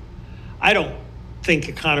higher. I don't think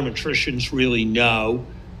econometricians really know,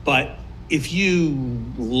 but if you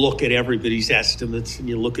look at everybody's estimates and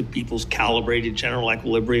you look at people's calibrated general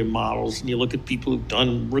equilibrium models and you look at people who've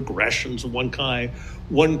done regressions of one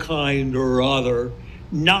kind or other,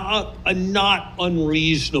 not a not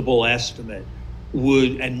unreasonable estimate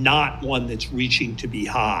would, and not one that's reaching to be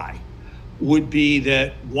high, would be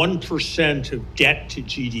that 1% of debt to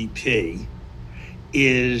GDP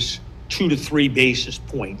is 2 to 3 basis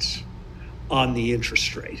points on the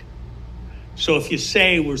interest rate. So if you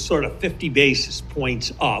say we're sort of 50 basis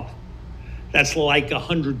points up, that's like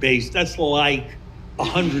 100 basis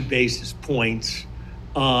points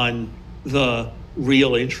on the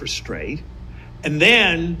real interest rate. And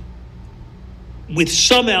then with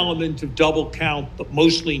some element of double count, but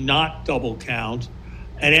mostly not double count,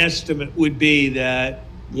 an estimate would be that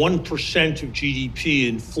 1% of GDP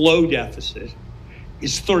in flow deficit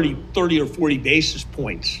is 30 or 40 basis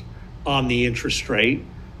points on the interest rate.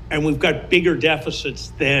 And we've got bigger deficits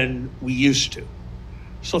than we used to.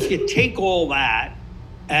 So if you take all that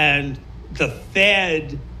and the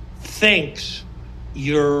Fed thinks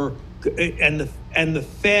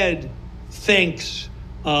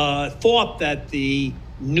thought that the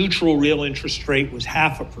neutral real interest rate was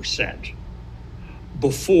 0.5%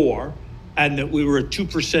 before, and that we were a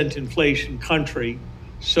 2% inflation country,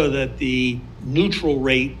 so that the neutral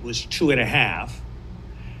rate was 2.5%.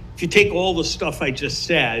 If you take all the stuff I just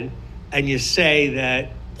said and you say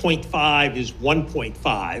that 0.5 is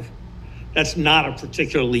 1.5, that's not a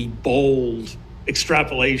particularly bold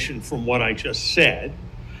extrapolation from what I just said.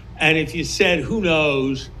 And if you said, who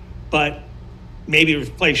knows, but maybe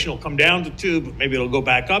inflation will come down to 2, but maybe it'll go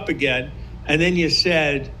back up again, and then you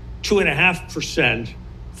said 2.5%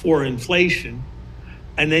 for inflation,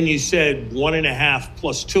 and then you said 1.5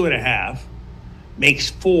 plus 2.5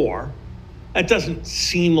 makes 4, that doesn't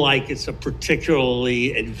seem like it's a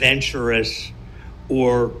particularly adventurous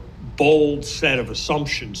or bold set of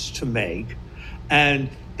assumptions to make. And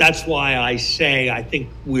that's why I say I think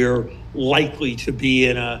we're likely to be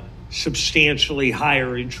in a substantially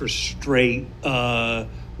higher interest rate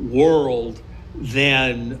world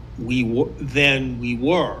than we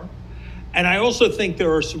were. And I also think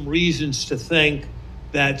there are some reasons to think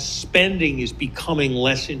that spending is becoming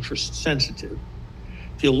less interest sensitive.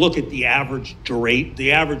 If you look at the average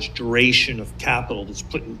duration of capital that's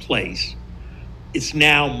put in place, it's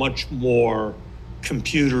now much more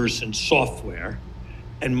computers and software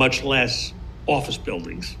and much less office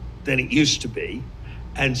buildings than it used to be.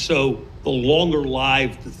 And so the longer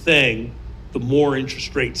lived the thing, the more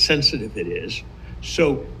interest rate sensitive it is.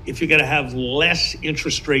 So if you're going to have less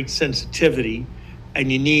interest rate sensitivity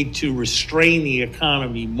and you need to restrain the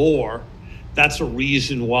economy more, that's a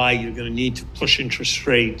reason why you're going to need to push interest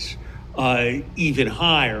rates even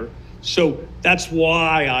higher. So that's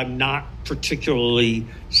why I'm not particularly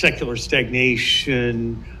secular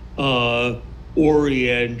stagnation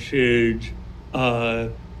oriented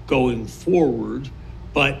going forward,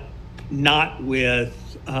 but not with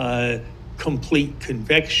complete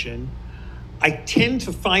conviction. I tend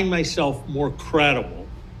to find myself more credible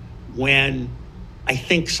when I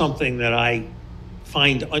think something that I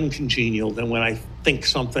find uncongenial than when I think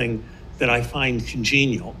something that I find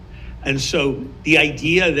congenial. And so the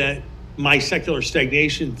idea that my secular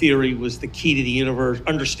stagnation theory was the key to the universe,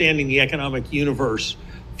 understanding the economic universe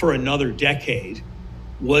for another decade,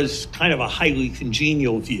 was kind of a highly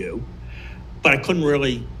congenial view. But I couldn't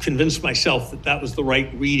really convince myself that that was the right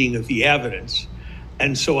reading of the evidence.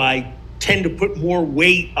 And so I tend to put more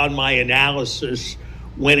weight on my analysis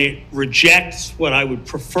when it rejects what I would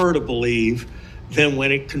prefer to believe than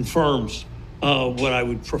when it confirms what I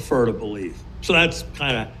would prefer to believe. So that's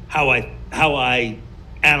kind of how I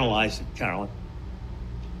analyze it, Carolyn.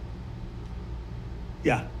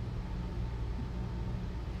 Yeah.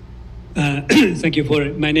 Thank you for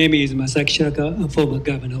it. My name is Masaki Shiraka, former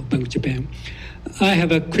governor of Bank of Japan. I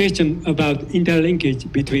have a question about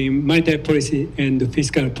interlinkage between monetary policy and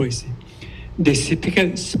fiscal policy. The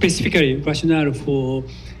specifically rationale for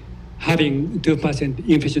having 2%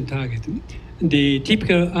 inflation target. The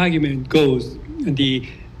typical argument goes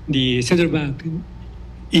the central bank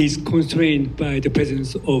is constrained by the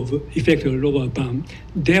presence of effective lower bound.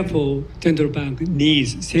 Therefore, central bank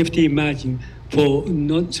needs safety margin for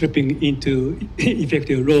not slipping into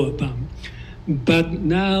effective lower bound. But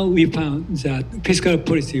now we found that fiscal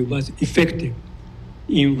policy was effective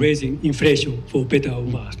in raising inflation for better or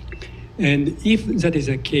worse. And if that is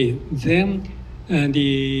the case, then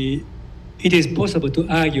it is possible to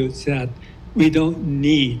argue that we don't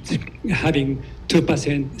need having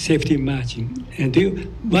 2% safety margin. And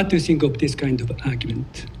what do you think of this kind of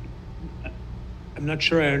argument? I'm not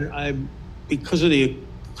sure. Because of the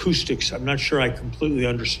acoustics, I'm not sure I completely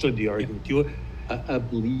understood the argument. Do you? I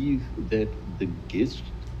believe that the gist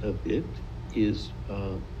of it is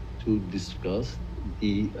to discuss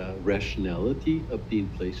the rationality of the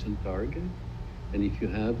inflation target. And if you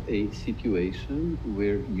have a situation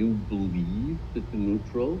where you believe that the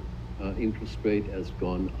neutral interest rate has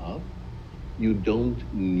gone up, you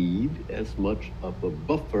don't need as much of a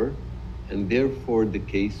buffer, and therefore the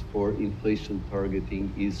case for inflation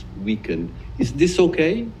targeting is weakened. Is this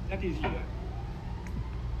okay? That is right.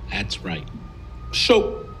 That's right.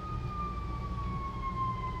 So,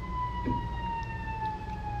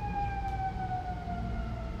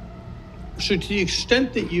 to the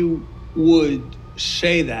extent that you would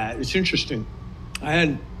say that, it's interesting. I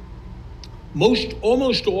had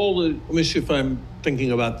almost all the, let me see if I'm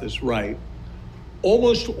thinking about this right.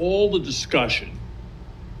 Almost all the discussion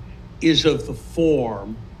is of the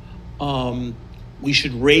form, we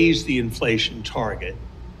should raise the inflation target,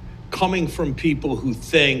 coming from people who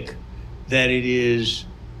think that it is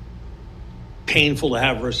painful to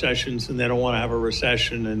have recessions and they don't want to have a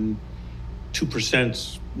recession, and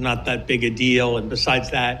 2%'s not that big a deal. And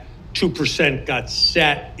besides that, 2% got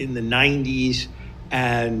set in the 90s,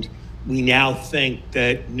 and we now think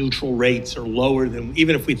that neutral rates are lower than,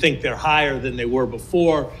 even if we think they're higher than they were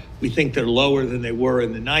before, we think they're lower than they were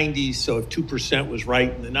in the 90s. So if 2% was right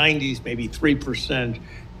in the 90s, maybe 3%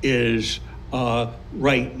 is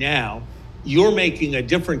right now. You're making a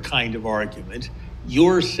different kind of argument.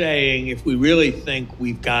 You're saying if we really think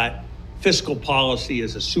we've got fiscal policy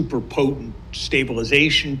as a super potent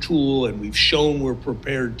stabilization tool and we've shown we're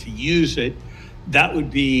prepared to use it, that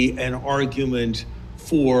would be an argument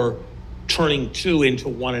for turning 2 into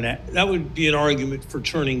 1.5. That would be an argument for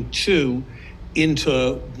turning 2 into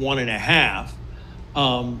 1.5.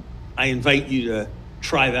 I invite you to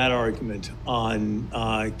try that argument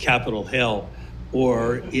on Capitol Hill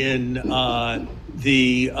or in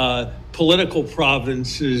the political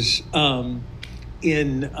provinces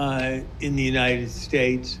in the United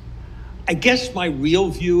States. I guess my real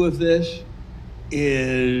view of this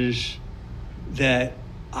is that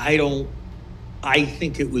I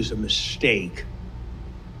think it was a mistake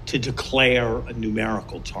to declare a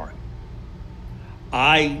numerical target.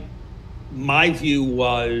 My view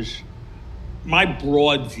was, my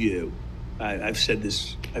broad view, I've said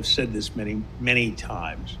this many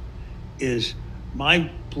times, is my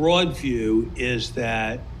broad view is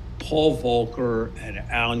that Paul Volcker and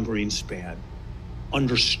Alan Greenspan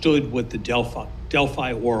understood what the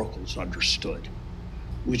Delphi oracles understood,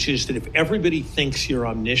 which is that if everybody thinks you're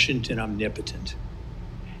omniscient and omnipotent,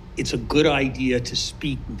 it's a good idea to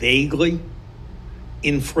speak vaguely,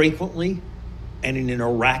 infrequently, and in an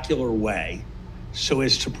oracular way so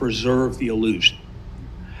as to preserve the illusion.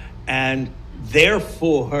 And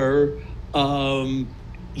therefore,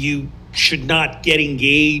 you should not get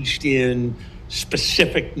engaged in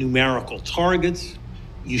specific numerical targets.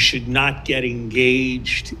 You should not get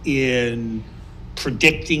engaged in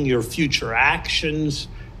predicting your future actions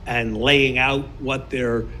and laying out what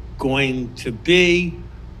they're going to be.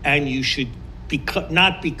 And you should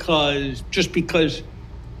just because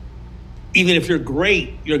even if you're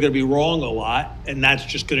great, you're going to be wrong a lot, and that's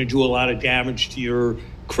just going to do a lot of damage to your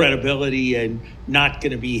credibility and not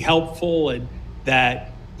going to be helpful, and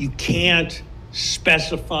that you can't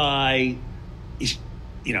specify,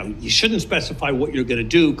 you shouldn't specify what you're going to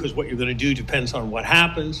do, because what you're going to do depends on what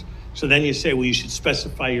happens. So then you say, well, you should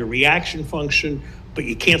specify your reaction function, but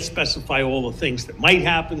you can't specify all the things that might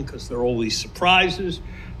happen because there are always surprises.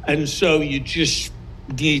 And so you just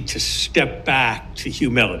need to step back to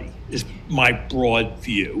humility, is my broad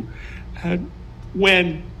view. And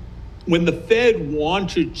when the Fed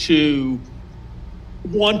wanted to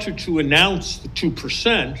announce the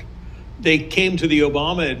 2%, they came to the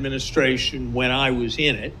Obama administration when I was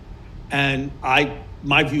in it, and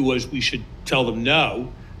my view was we should tell them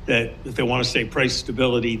no, that if they want to say price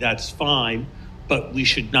stability, that's fine, but we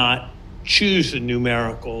should not choose a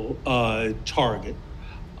numerical target.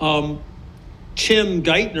 Tim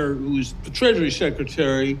Geithner, who was the Treasury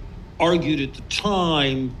Secretary, argued at the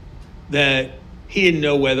time that he didn't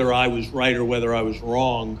know whether I was right or whether I was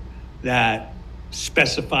wrong, that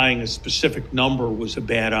specifying a specific number was a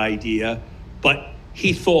bad idea, but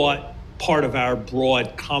he thought part of our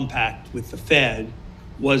broad compact with the Fed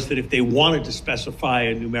was that if they wanted to specify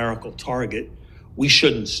a numerical target, we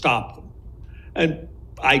shouldn't stop them. And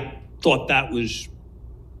I thought that was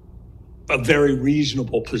a very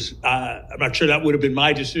reasonable, I'm not sure that would have been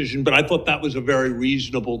my decision, but I thought that was a very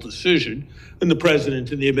reasonable decision. And the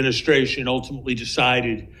president and the administration ultimately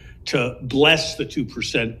decided to bless the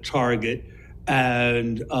 2% target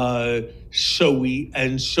And so we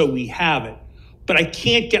have it. But I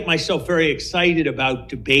can't get myself very excited about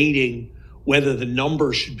debating whether the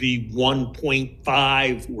number should be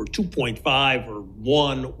 1.5 or 2.5 or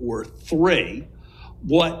 1 or 3.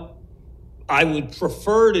 What I would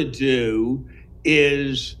prefer to do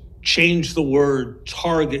is change the word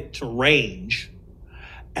target to range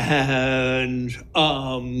and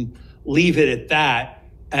leave it at that,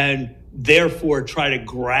 and therefore try to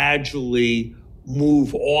gradually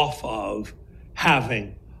move off of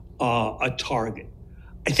having a target.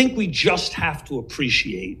 I think we just have to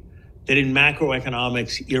appreciate that in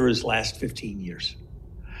macroeconomics, eras last 15 years.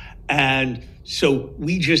 And so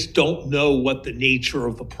we just don't know what the nature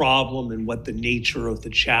of the problem and what the nature of the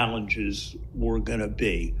challenges were going to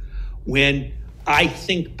be. When I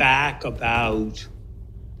think back about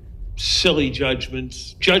silly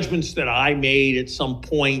judgments that I made at some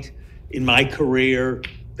point in my career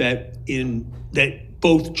that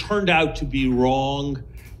both turned out to be wrong,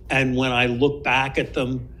 and when I look back at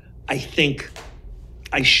them, I think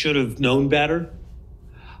I should have known better.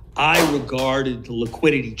 I regarded the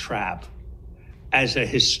liquidity trap as a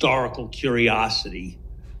historical curiosity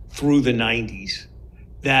through the 90s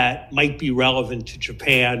that might be relevant to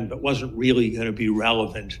Japan, but wasn't really going to be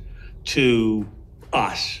relevant to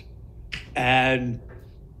us. And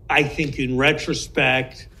I think in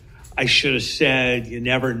retrospect, I should have said, you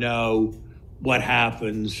never know what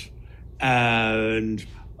happens. And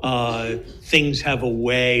things have a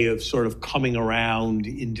way of sort of coming around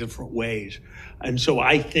in different ways. And so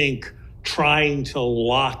I think trying to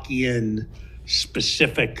lock in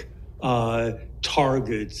specific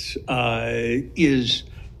targets is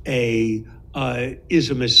a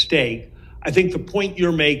mistake. I think the point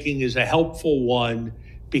you're making is a helpful one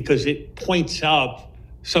because it points up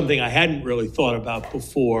something I hadn't really thought about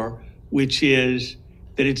before, which is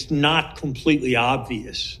that it's not completely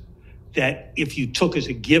obvious that if you took as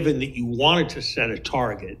a given that you wanted to set a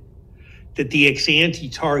target, that the ex-ante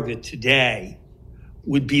target today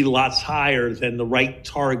would be lots higher than the right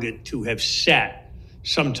target to have set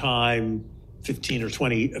sometime 15 or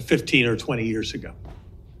 20 years ago.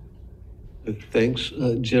 Thanks.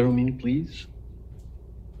 Jeremy, please.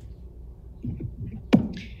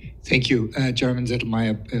 Thank you, Chairman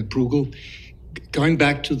Zettelmeier Bruegel. Going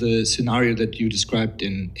back to the scenario that you described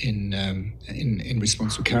in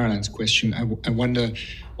response to Caroline's question, I wonder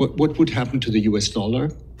what would happen to the US dollar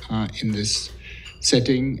in this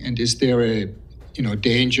setting, and is there a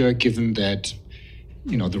danger given that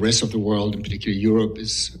the rest of the world, in particular Europe,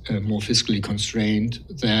 is more fiscally constrained,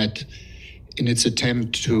 that in its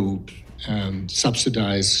attempt to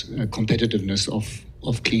subsidize competitiveness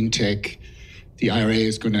of clean tech, the IRA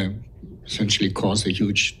is going to essentially cause a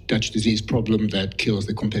huge Dutch disease problem that kills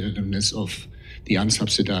the competitiveness of the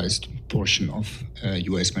unsubsidized portion of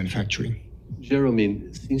US manufacturing? Jeremy,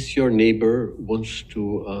 since your neighbor wants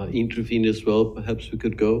to intervene as well, perhaps we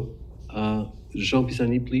could go. Jean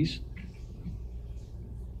Pisani, please.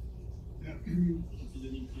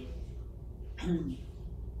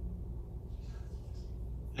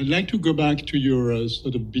 I'd like to go back to your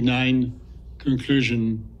sort of benign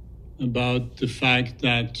conclusion about the fact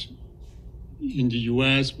that in the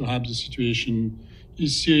US, perhaps the situation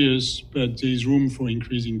is serious, but there is room for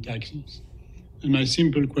increasing taxes. And my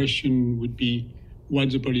simple question would be,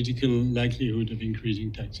 what's the political likelihood of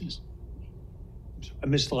increasing taxes? I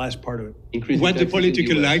missed the last part of it. What's the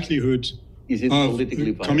political likelihood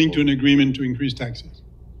of coming to an agreement to increase taxes?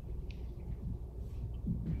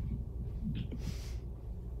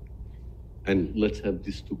 And let's have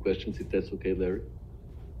these two questions, if that's okay, Larry.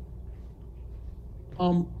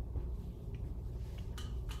 One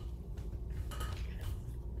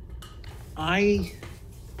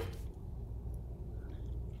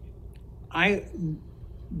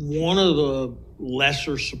of the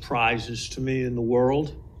lesser surprises to me in the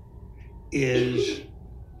world is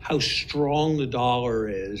how strong the dollar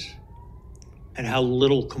is and how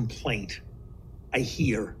little complaint I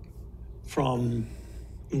hear from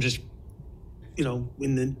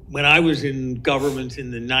when I was in government in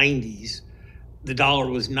the 90s, the dollar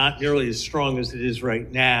was not nearly as strong as it is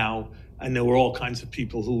right now. And there were all kinds of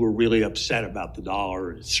people who were really upset about the dollar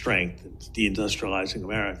and its strength. It's deindustrializing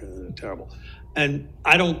America. Terrible. And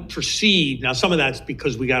I don't perceive, now some of that's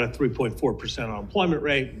because we got a 3.4% unemployment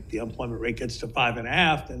rate. If the unemployment rate gets to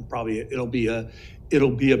 5.5%, then probably it'll be a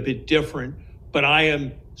bit different. But I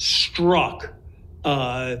am struck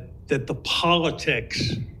that the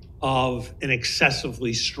politics of an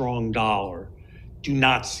excessively strong dollar do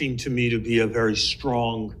not seem to me to be a very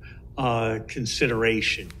strong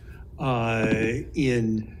consideration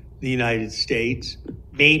in the United States,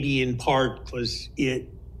 maybe in part because it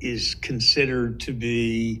is considered to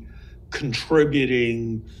be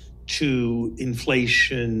contributing to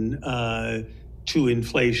inflation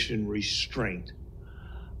restraint.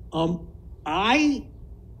 I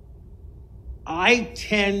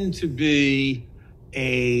tend to be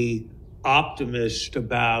a optimist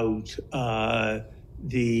about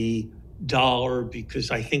the dollar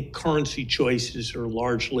because I think currency choices are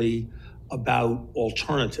largely about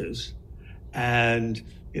alternatives. And,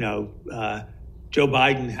 Joe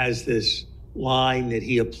Biden has this line that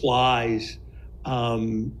he applies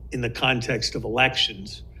in the context of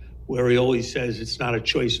elections, where he always says it's not a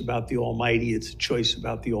choice about the almighty, it's a choice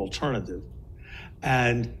about the alternative.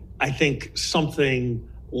 And I think something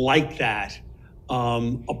like that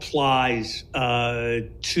applies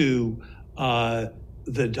to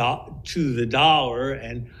the dollar,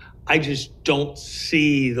 and I just don't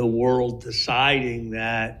see the world deciding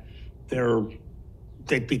that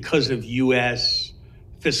because of U.S.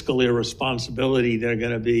 fiscal irresponsibility, they're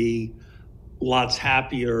going to be lots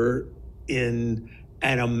happier in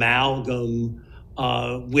an amalgam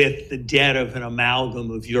with the debt of an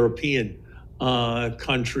amalgam of European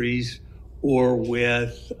countries, or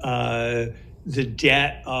with the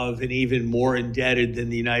debt of an even more indebted than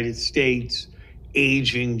the United States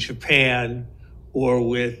aging Japan, or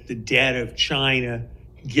with the debt of China,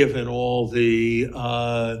 given all the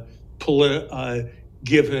political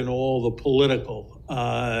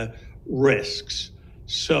risks.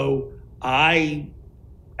 So I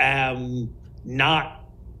am not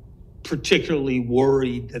particularly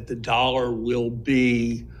worried that the dollar will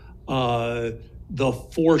be the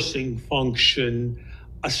forcing function,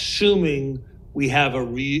 assuming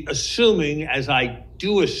as I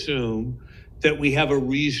do assume, that we have a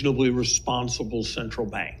reasonably responsible central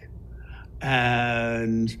bank.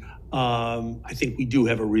 And I think we do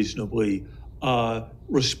have a reasonably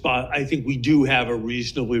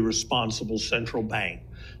responsible central bank.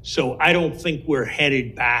 So I don't think we're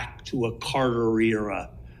headed back to a Carter era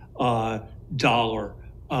dollar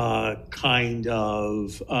kind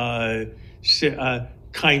of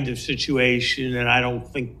situation, and I don't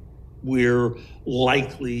think we're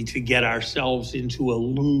likely to get ourselves into a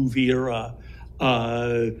Louvre era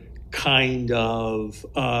kind of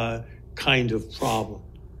problem.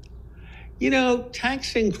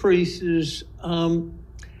 Tax increases.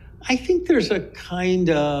 I think there's a kind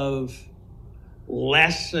of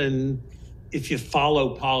lesson if you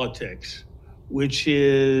follow politics, which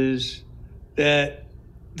is that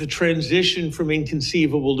the transition from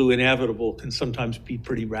inconceivable to inevitable can sometimes be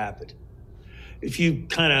pretty rapid. If you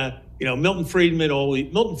Milton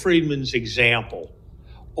Friedman's example,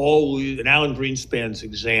 always, and Alan Greenspan's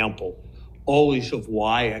example, always of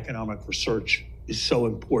why economic research is so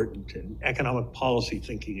important and economic policy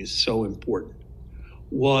thinking is so important,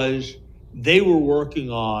 was they were working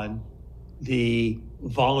on the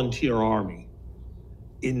volunteer army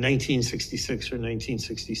in 1966 or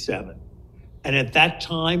 1967. And at that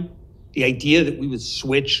time, the idea that we would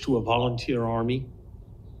switch to a volunteer army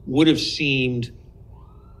would have seemed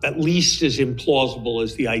at least as implausible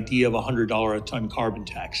as the idea of a $100 a ton carbon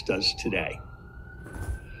tax does today.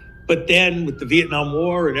 But then with the Vietnam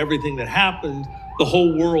War and everything that happened, the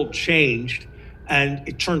whole world changed, and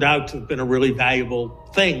it turned out to have been a really valuable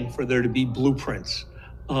thing for there to be blueprints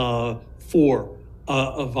for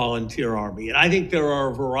a volunteer army. And I think there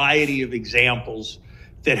are a variety of examples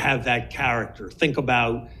that have that character. Think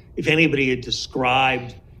about if anybody had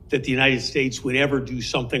described that the United States would ever do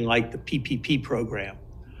something like the PPP program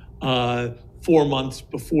 4 months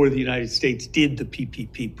before the United States did the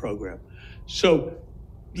PPP program. So,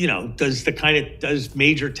 does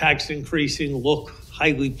major tax increasing look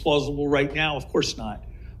highly plausible right now? Of course not.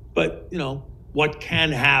 But, what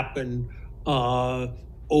can happen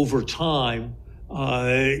over time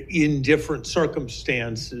in different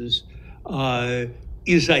circumstances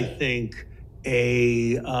is, I think,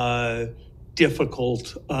 a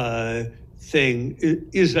difficult thing.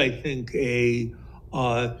 Is, I think, a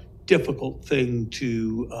difficult thing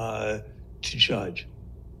to judge.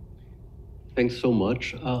 Thanks so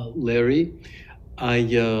much, Larry. I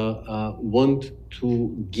want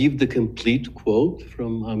to give the complete quote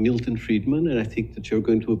from Milton Friedman, and I think that you're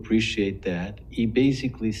going to appreciate that. He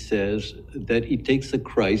basically says that it takes a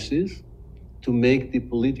crisis to make the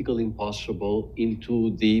political impossible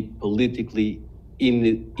into the politically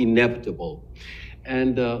inevitable.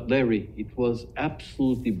 And Larry, it was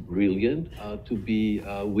absolutely brilliant to be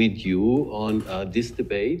with you on this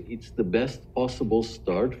debate. It's the best possible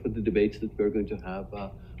start for the debates that we're going to have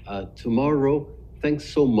tomorrow. Thanks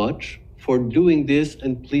so much for doing this,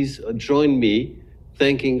 and please join me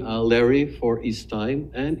thanking Larry for his time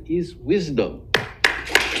and his wisdom.